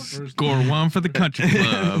don't. Score one for the country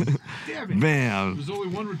club. Damn it. Bam. There's only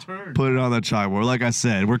one return. Put it on the chalkboard. Like I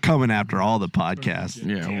said, we're coming after all the podcasts.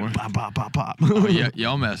 Yeah, we're- Pop, pop, pop, pop. oh, yeah,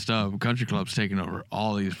 y'all messed up. Country club's taking over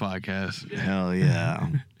all these podcasts. Hell yeah.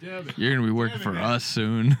 Damn it. You're gonna be working for us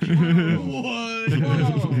soon. What? Whoa.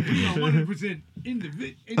 100%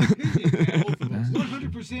 independent, man. Both of us.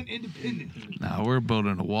 100% independent. Nah, we're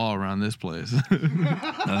building a wall around this place.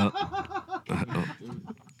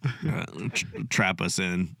 Trap us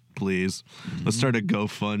in, please. Let's start a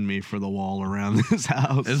GoFundMe for the wall around this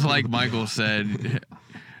house. It's like Michael said.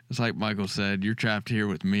 It's like Michael said. You're trapped here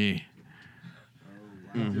with me.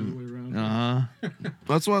 The other way around.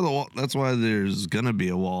 That's why the wall. That's why there's gonna be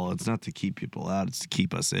a wall. It's not to keep people out. It's to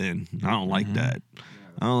keep us in. I don't like that.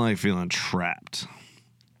 I don't like feeling trapped.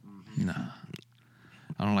 Nah.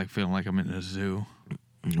 I don't like feeling like I'm in a zoo.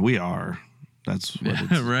 We are. That's what Yeah,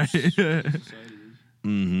 it's. right. Society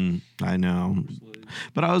is I know. slaves.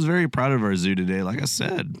 But I was very proud of our zoo today. Like I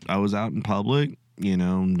said, I was out in public.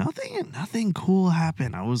 Nothing cool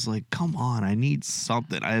happened. I was like, come on, I need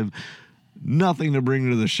something. I have nothing to bring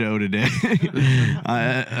to the show today.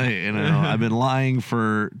 I've been lying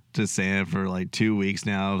to Sam for like 2 weeks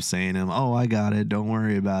now, saying him, oh, I got it, don't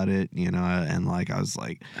worry about it, and like I was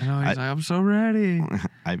like, I know, he's like, I'm so ready.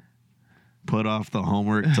 I put off the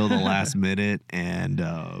homework till the last minute, and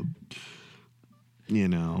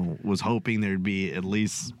was hoping there'd be at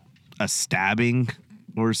least a stabbing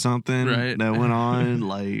or something Right. that went on,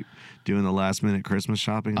 like doing the last minute Christmas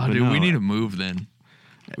shopping. Oh, But dude, no, we need to move then.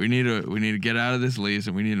 We need to get out of this lease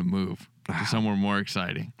and we need to move to somewhere more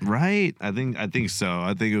exciting. right? I think so.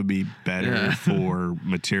 I think it would be better Yeah. for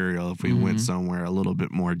material if we went somewhere a little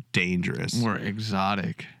bit more dangerous. More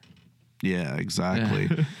exotic. Yeah, exactly.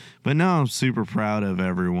 Yeah. But no, I'm super proud of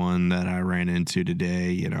everyone that I ran into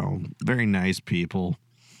today. Very nice people.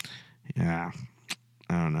 Yeah,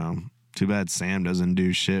 I don't know. Too bad Sam doesn't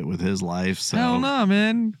do shit with his life. So Hell no,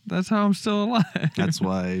 man. That's how I'm still alive. that's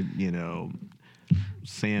why,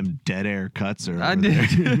 Sam dead air cuts her. I over did.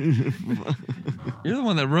 there. You're the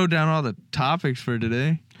one that wrote down all the topics for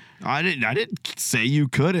today. I didn't say you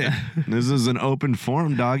couldn't. This is an open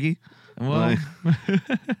forum, doggy. Well,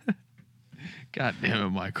 God damn it,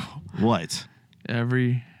 Michael. What?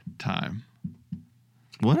 Every time.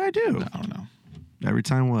 What'd I do? I don't know. Every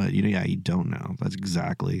time what? You don't know. That's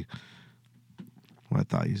exactly what I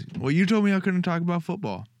thought you. Well, you told me I couldn't talk about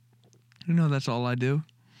football. That's all I do.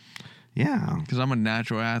 Yeah. Because I'm a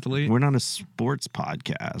natural athlete. We're not a sports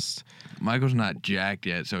podcast. Michael's not jacked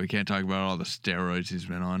yet, so he can't talk about all the steroids he's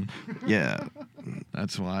been on. Yeah.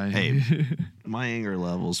 That's why. Hey. My anger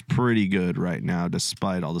level's pretty good right now,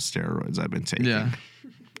 despite all the steroids I've been taking. Yeah,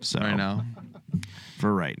 So right now.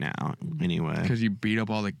 For right now, anyway. Because you beat up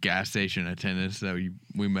all the gas station attendants that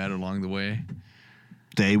we met along the way.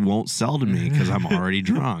 They won't sell to me because I'm already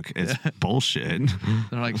drunk. It's bullshit.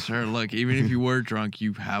 They're like, sir, look, even if you were drunk,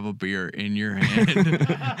 you have a beer in your hand.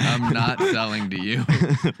 I'm not selling to you.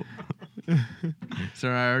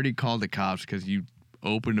 Sir, I already called the cops because you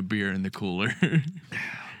opened a beer in the cooler.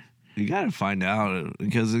 You gotta find out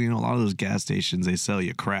because a lot of those gas stations they sell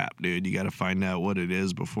you crap, dude. You gotta find out what it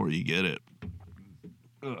is before you get it.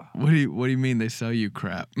 What do you mean they sell you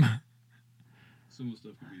crap? Some of the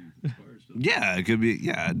stuff could be expired stuff. Yeah, it could be.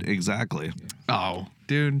 Yeah, exactly. Oh,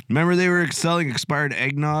 dude. Remember they were selling expired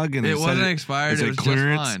eggnog and It they said wasn't expired. said It was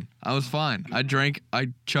clearance? just fine. I was fine. I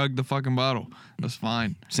chugged the fucking bottle. It was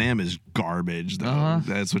fine. Sam is garbage, though. Uh-huh.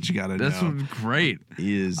 That's what you gotta That's know. great.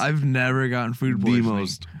 He is I've never gotten food the poisoning.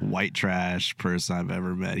 most white trash person I've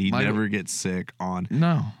ever met. He My- never gets sick on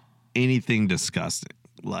No. anything disgusting.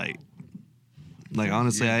 Like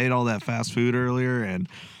honestly, I ate all that fast food earlier, and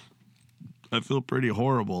I feel pretty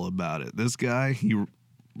horrible about it. This guy,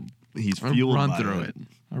 he's I fueled run by through it.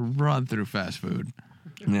 I run through fast food.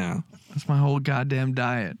 Yeah, That's my whole goddamn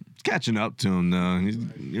diet. it's catching up to him though.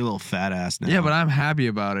 You're a little fat ass now. Yeah, but I'm happy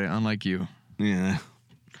about it, unlike you. yeah,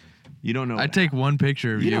 you don't know. I take one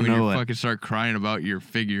picture of You you don't and know you what- fucking start crying about your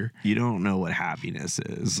figure. You don't know what happiness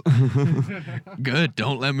is. Good.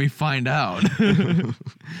 Don't let me find out.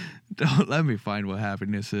 Don't let me find what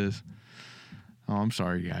happiness is. Oh, I'm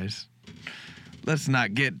sorry, guys. Let's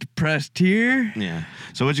not get depressed here. Yeah.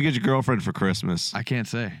 So what'd you get your girlfriend for Christmas? I can't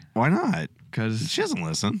say Why not? because She doesn't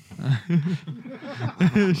listen.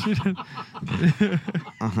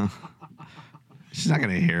 She's not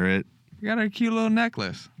gonna hear it. got a cute little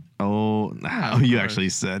necklace. Oh, of you course. actually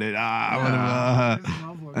said it.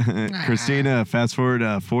 Christina, fast forward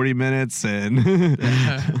 40 minutes and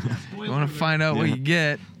You want to find out what Yeah. you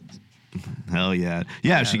get? hell yeah.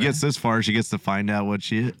 Yeah, if she man. gets this far, she gets to find out what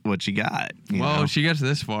she got. you Well, know? if she gets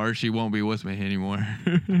this far, she won't be with me anymore.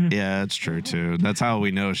 Yeah, that's true too. That's how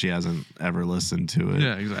we know she hasn't ever listened to it.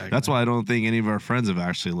 Yeah, exactly. That's why I don't think any of our friends have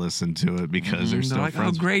actually listened to it because they're They're still like,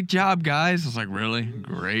 friends. oh, great job, guys. I was like, really?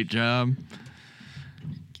 Great job.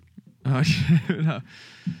 Oh, shit. No.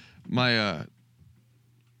 My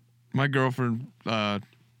girlfriend at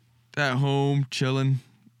home chilling.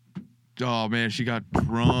 Oh man, she got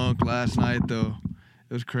drunk last night though.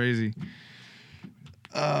 It was crazy.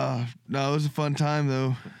 No, it was a fun time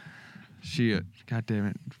though. She, God damn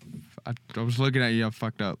it. I was looking at you. I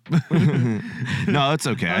fucked up. No, it's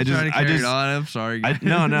okay. I trying to carry it on. I'm sorry.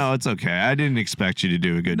 No, it's okay. I didn't expect you to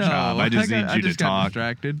do a good job. I just need you to got talk.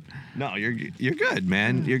 distracted. No, you're good,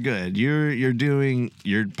 man. You're good. You're doing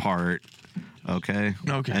your part. Okay.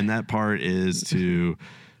 Okay. And that part is to,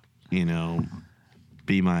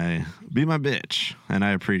 be my bitch, and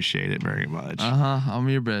I appreciate it very much. I'm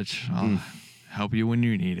your bitch. I'll help you when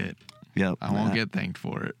you need it. Yep. I won't get thanked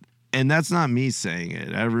for it. And that's not me saying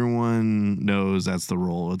it. Everyone knows that's the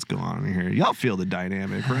role that's going on here. Y'all feel the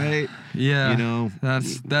dynamic, right? Yeah.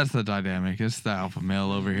 That's the dynamic. It's the alpha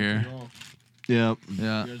male over here. Yep.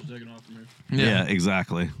 Yeah. You guys are taking off from here. Yeah,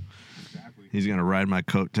 exactly. Exactly. He's gonna ride my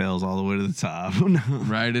coattails all the way to the top.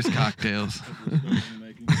 Right as cocktails. That's what I'm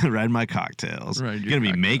making. Ride my cocktails. Ride your You're gonna be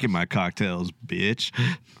cocktails. making my cocktails, bitch.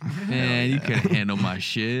 Man, you can't handle my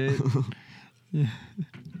shit. Yeah.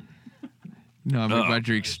 No, I make my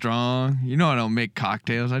drink strong. You know I don't make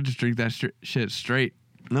cocktails. I just drink that shit straight.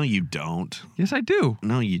 No, you don't. Yes, I do.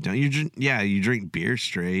 No, you don't. You drink beer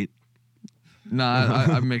straight, No,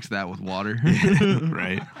 I mix that with water.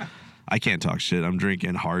 right? I can't talk shit. I'm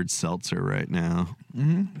drinking hard seltzer right now.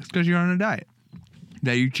 It's because you're on a diet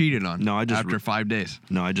that you cheated on. No, I just after 5 days.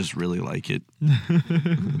 No, I just really like it.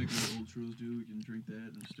 Michelob Ultras, dude. We can drink that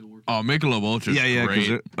and it still work. Oh, Michelob Ultra. Yeah,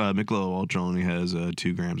 great. because Michelob Ultra only has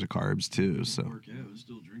 2 grams of carbs too. So Work out and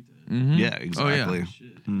still drink that. Mhm. yeah, Oh, yeah. exactly.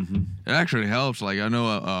 Shit. Mm-hmm. It actually helps. Like I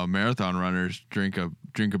know marathon runners drink a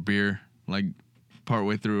beer like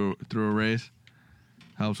partway through a race.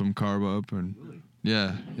 Helps them carb up and Really?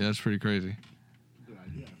 yeah, it's pretty crazy. Good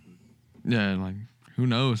idea. Yeah, like who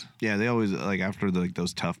knows? Yeah, they always after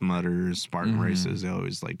those Tough Mudders, Spartan races, they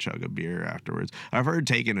always chug a beer afterwards. I've heard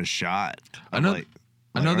taking a shot. I know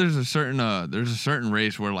there's a certain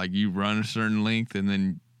race where like you run a certain length and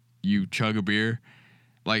then you chug a beer.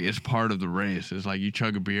 Like it's part of the race. It's like you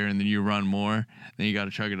chug a beer and then you run more, then you got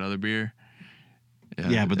to chug another beer.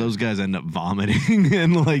 Yeah, but those guys end up vomiting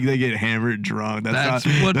and they get hammered drunk.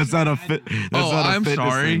 That's not a fit. I'm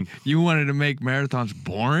sorry. You wanted to make marathons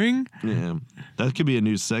boring? Yeah, that could be a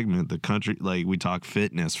new segment. The country, we talk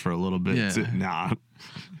fitness for a little bit. Yeah. Nah,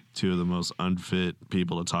 2 of the most unfit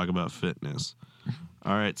people to talk about fitness.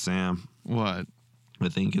 All right, Sam. What? I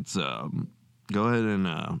think it's go ahead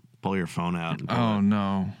and pull your phone out.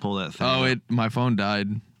 And pull that thing. Oh, up. my phone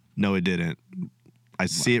died. No, it didn't. I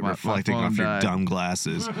see it my reflecting phone off your died. dumb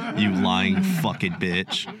glasses. You lying fucking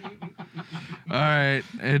bitch. All right,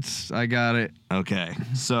 I got it. Okay,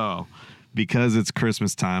 so because it's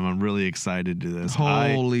Christmas time, I'm really excited to do this.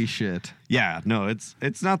 Holy shit. Yeah, no,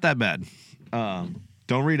 it's not that bad.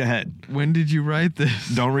 Don't read ahead. When did you write this?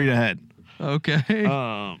 Don't read ahead. Okay. You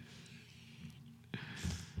know,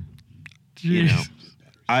 Jeez.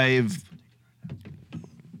 I've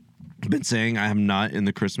been saying I am not in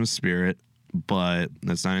the Christmas spirit, but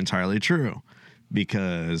that's not entirely true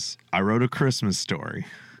because I wrote a Christmas story.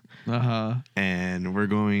 Uh-huh. And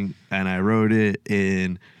I wrote it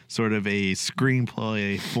in sort of a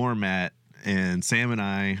screenplay format, and Sam and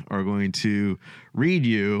I are going to read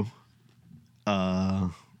you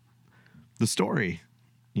the story,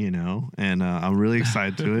 you know, and I'm really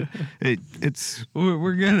excited to it.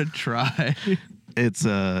 We're gonna try. It's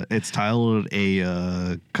titled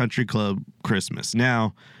A Country Club Christmas.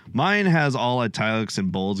 Now, mine has all italics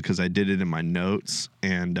and bolds because I did it in my notes.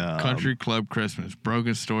 And Country Club Christmas,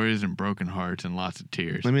 broken stories and broken hearts and lots of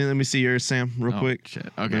tears. Let me see yours, Sam, real quick.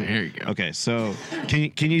 Shit. Okay, here you go. Okay, so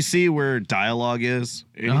can you see where dialogue is?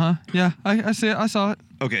 Yeah, I see it. I saw it.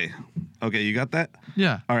 Okay, you got that?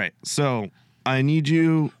 Yeah. All right, so I need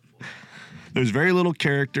you. There's very little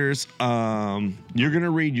characters. You're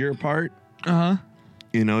gonna read your part. Uh-huh.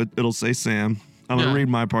 You know, it'll say Sam. I'm gonna read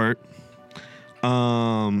my part.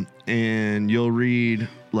 And you'll read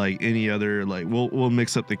like any other, like we'll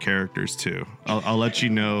mix up the characters too. I'll let you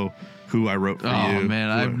know who I wrote for you. Oh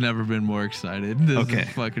man, I've never been more excited. This is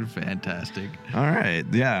fucking fantastic. All right,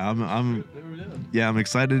 yeah, I'm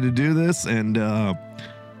excited to do this, and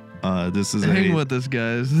this is hang with us,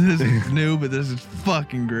 guys. This is new, but this is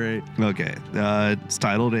fucking great. Okay, it's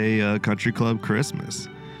titled A Country Club Christmas.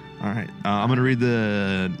 All right, I'm gonna read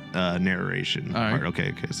the narration part.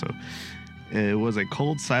 Okay, so. It was a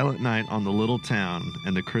cold, silent night on the little town,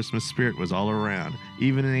 and the Christmas spirit was all around.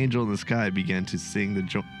 Even an angel in the sky began to sing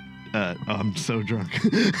the I'm so drunk.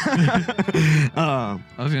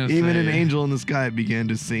 Even an angel in the sky began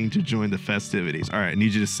to sing to join the festivities. All right, I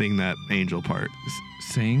need you to sing that angel part.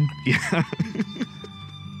 Sing? Yeah.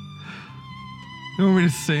 You want me to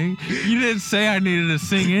sing? You didn't say I needed to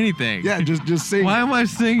sing anything. Yeah, just sing. Why am I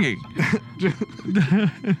singing?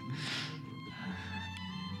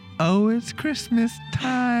 Oh, it's Christmas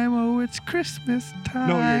time. Oh, it's Christmas time.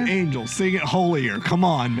 No, you're an angel. Sing it holier. Come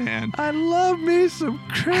on, man. I love me some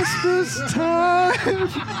Christmas time.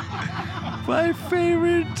 My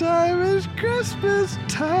favorite time is Christmas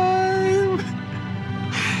time.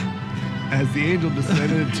 As the angel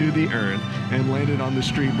descended to the earth and landed on the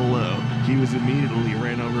street below, he was immediately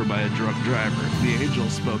ran over by a drunk driver. The angel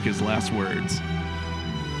spoke his last words.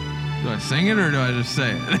 Do I sing it or do I just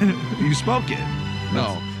say it? You spoke it.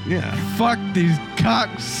 No. Yeah. Fuck these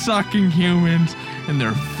cock-sucking humans and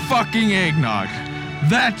their fucking eggnog.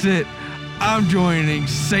 That's it. I'm joining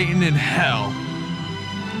Satan in hell.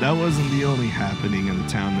 That wasn't the only happening in the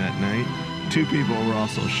town that night. 2 people were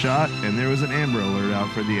also shot, and there was an Amber Alert out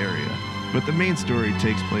for the area. But the main story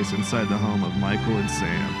takes place inside the home of Michael and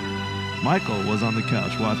Sam. Michael was on the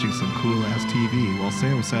couch watching some cool-ass TV while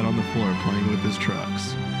Sam sat on the floor playing with his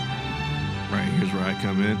trucks. Right, here's where I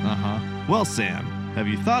come in. Uh-huh. Well, Sam, have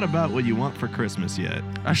you thought about what you want for Christmas yet?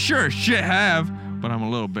 I sure as shit have, but I'm a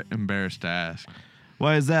little bit embarrassed to ask.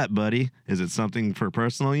 Why is that, buddy? Is it something for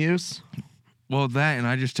personal use? Well, that and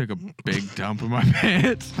I just took a big dump in my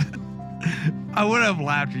pants. I would have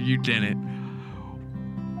laughed if you didn't.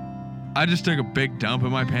 I just took a big dump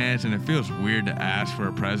in my pants, and it feels weird to ask for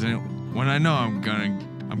a present when I know I'm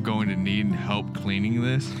going to need help cleaning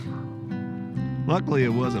this. Luckily, it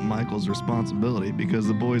wasn't Michael's responsibility because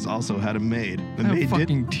the boys also had a maid. The I maid have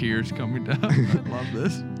fucking tears coming down. I love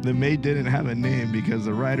this. The maid didn't have a name because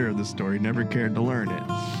the writer of the story never cared to learn it.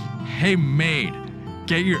 Hey, maid,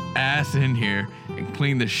 get your ass in here and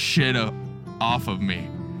clean the shit up off of me.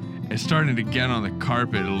 It's starting to get on the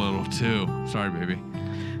carpet a little too. Sorry, baby.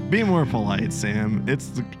 Be more polite, Sam.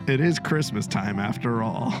 It is Christmas time after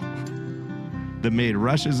all. The maid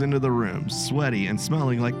rushes into the room, sweaty and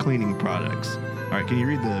smelling like cleaning products. All right, can you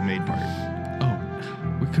read the maid part? Oh,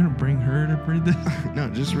 we couldn't bring her to read this? No,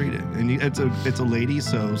 just read it. And it's a lady,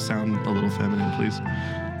 so sound a little feminine, please.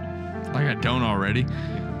 Like I don't already.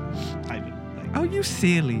 Oh, you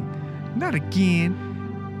silly. Not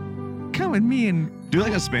again. Come with me and... Do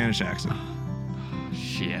like a Spanish accent.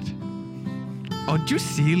 Shit. Oh, you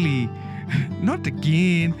silly. Not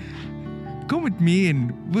again. Come with me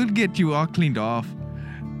and we'll get you all cleaned off.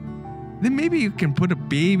 Then maybe you can put a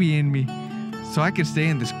baby in me so I can stay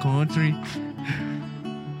in this country.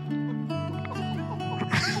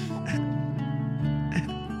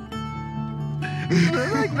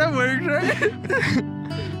 Like that works, right?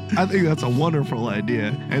 I think that's a wonderful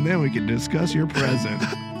idea. And then we can discuss your present.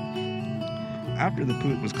 after the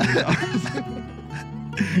poop was cleaned off.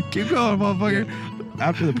 Keep going, motherfucker.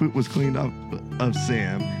 After the poop was cleaned off of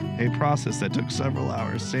Sam, a process that took several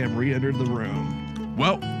hours, Sam re-entered the room.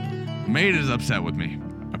 Well, maid is upset with me.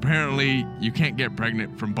 Apparently, you can't get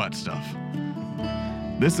pregnant from butt stuff.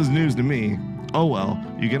 This is news to me. Oh well,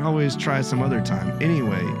 you can always try some other time.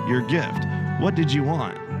 Anyway, your gift. What did you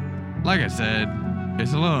want? Like I said,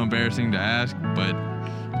 it's a little embarrassing to ask, but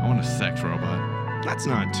I want a sex robot That's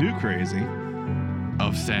not too crazy.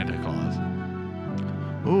 of Santa Claus.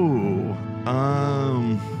 Ooh,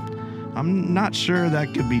 I'm not sure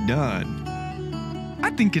that could be done. I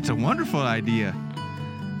think it's a wonderful idea.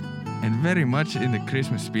 And very much in the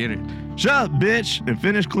Christmas spirit. Shut up, bitch, and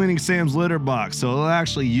finish cleaning Sam's litter box so he'll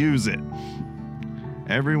actually use it.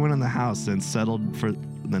 Everyone in the house then settled for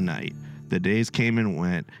the night. The days came and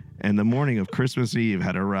went, and the morning of Christmas Eve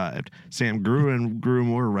had arrived. Sam grew and grew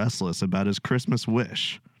more restless about his Christmas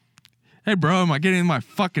wish. Hey, bro, am I getting my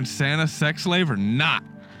fucking Santa sex slave or not?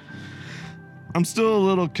 I'm still a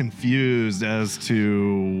little confused as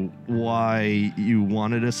to why you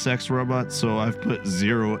wanted a sex robot, so I've put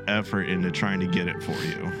zero effort into trying to get it for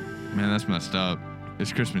you. Man, that's messed up.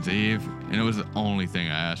 It's Christmas Eve, and it was the only thing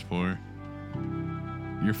I asked for.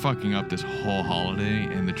 You're fucking up this whole holiday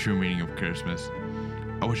and the true meaning of Christmas.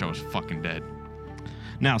 I wish I was fucking dead.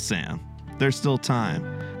 Now, Sam, there's still time.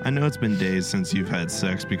 I know it's been days since you've had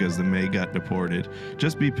sex because the maid got deported.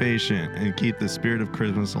 Just be patient and keep the spirit of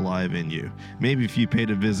Christmas alive in you. Maybe if you paid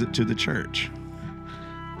a visit to the church.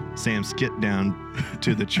 Sam skipped down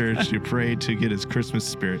to the church to pray to get his Christmas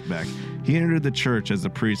spirit back. He entered the church as the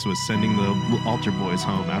priest was sending the altar boys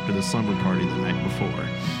home after the slumber party the night before.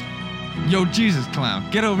 Yo, Jesus clown,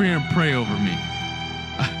 get over here and pray over me.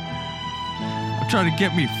 I'm trying to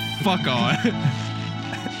get me fuck on.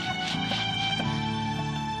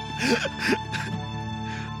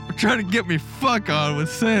 I'm trying to get me fuck on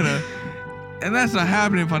with Santa, and that's not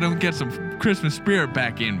happening if I don't get some Christmas spirit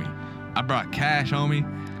back in me. I brought cash, homie.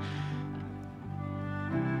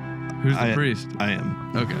 Who's the priest? I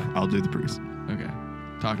am. Okay. I'll do the priest. Okay.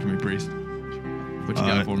 Talk to me, priest. What you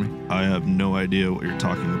got for me? I have no idea what you're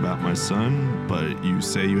talking about, my son, but you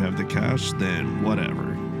say you have the cash, then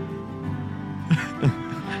whatever.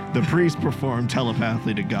 The priest performed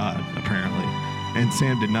telepathically to God, apparently, and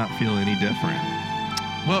Sam did not feel any different.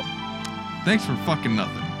 Well, thanks for fucking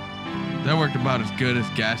nothing. That worked about as good as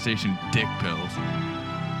gas station dick pills.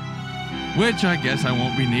 Which I guess I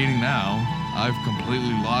won't be needing now. I've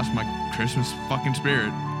completely lost my Christmas fucking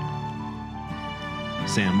spirit.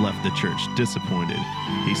 Sam left the church disappointed.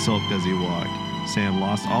 He sulked as he walked. Sam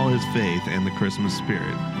lost all his faith and the Christmas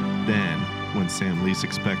spirit. Then, when Sam least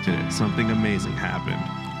expected it, something amazing happened.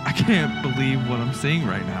 I can't believe what I'm seeing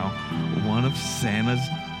right now. One of Santa's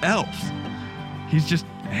elves. He's just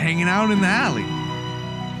hanging out in the alley.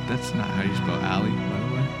 That's not how you spell alley, by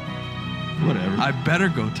the way. Whatever. I better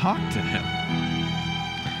go talk to him.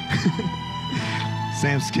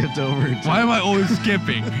 Sam skipped over to... Why am I always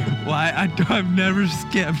skipping? I've never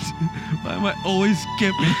skipped. Why am I always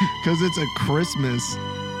skipping? Because it's a Christmas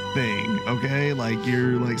thing, okay? Like,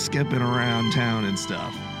 you're, like, skipping around town and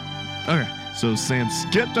stuff. Okay. So Sam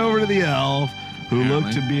skipped over to the elf, who Apparently.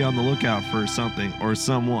 looked to be on the lookout for something or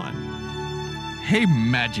someone. Hey,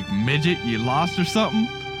 magic midget, you lost or something?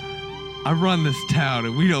 I run this town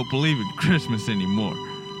and we don't believe in Christmas anymore.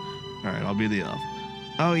 All right, I'll be the elf.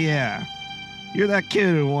 Oh, yeah. You're that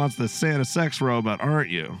kid who wants the Santa sex robot, aren't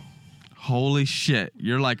you? Holy shit,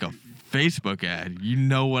 you're like a Facebook ad. You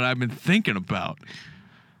know what I've been thinking about.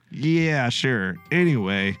 Yeah, sure.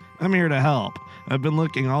 Anyway, I'm here to help. I've been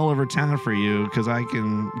looking all over town for you because I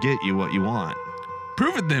can get you what you want.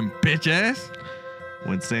 Prove it then, bitch ass.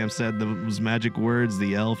 When Sam said those magic words,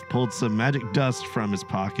 the elf pulled some magic dust from his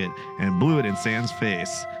pocket and blew it in Sam's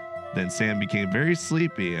face. Then Sam became very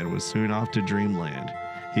sleepy and was soon off to dreamland.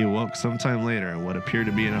 He awoke sometime later in what appeared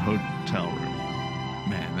to be in a hotel room.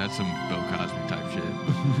 Man, that's some Bill Cosby type shit.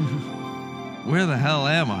 Where the hell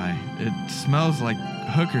am I? It smells like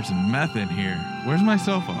hookers and meth in here. Where's my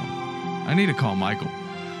cell phone? I need to call Michael.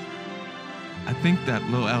 I think that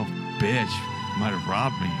little elf bitch might have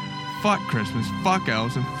robbed me. Fuck Christmas, fuck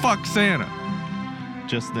elves, and fuck Santa.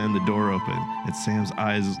 Just then the door opened and Sam's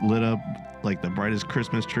eyes lit up like the brightest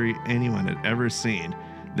Christmas tree anyone had ever seen.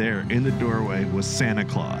 There in the doorway was Santa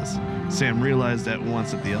Claus. Sam realized at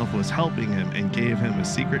once that the elf was helping him and gave him a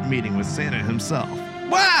secret meeting with Santa himself.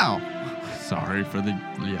 Wow! Sorry for the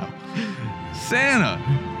yell. Santa,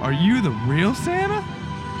 are you the real Santa?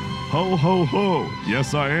 Ho, ho, ho.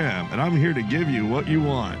 Yes, I am. And I'm here to give you what you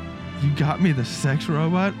want. You got me the sex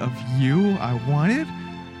robot of you I wanted?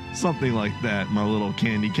 Something like that, my little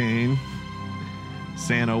candy cane.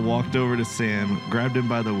 Santa walked over to Sam, grabbed him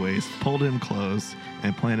by the waist, pulled him close,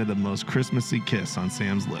 and planted the most Christmassy kiss on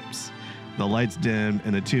Sam's lips. The lights dimmed,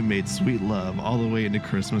 and the two made sweet love all the way into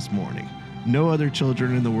Christmas morning. No other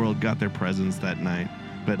children in the world got their presents that night,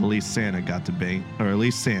 but at least Sam got to bang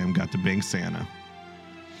Santa.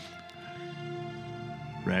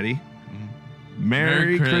 Ready?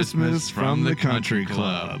 Merry Christmas from the Country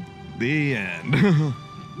Club. The end.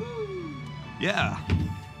 Yeah.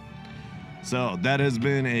 So that has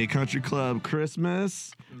been a Country Club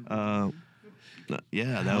Christmas. Yeah,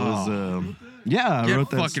 that was. Yeah, I Get wrote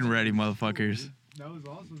that. fucking ready, motherfuckers. That was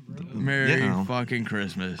awesome, bro. Merry Yeah. fucking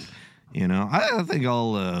Christmas. You know, I think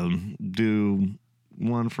I'll do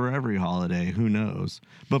one for every holiday. Who knows?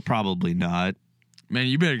 But probably not. Man,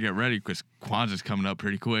 you better get ready because Kwanzaa's coming up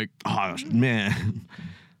pretty quick. Oh man,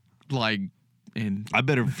 Like, and I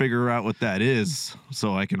better figure out what that is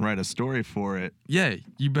so I can write a story for it. yeah,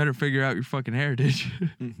 you better figure out your fucking heritage.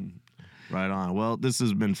 Right on. Well, this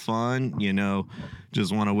has been fun. You know,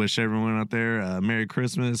 just want to wish everyone out there Merry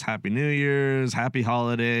Christmas, Happy New Year's, Happy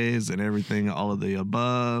Holidays, and everything, all of the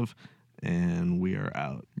above. And we are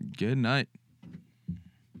out. Good night.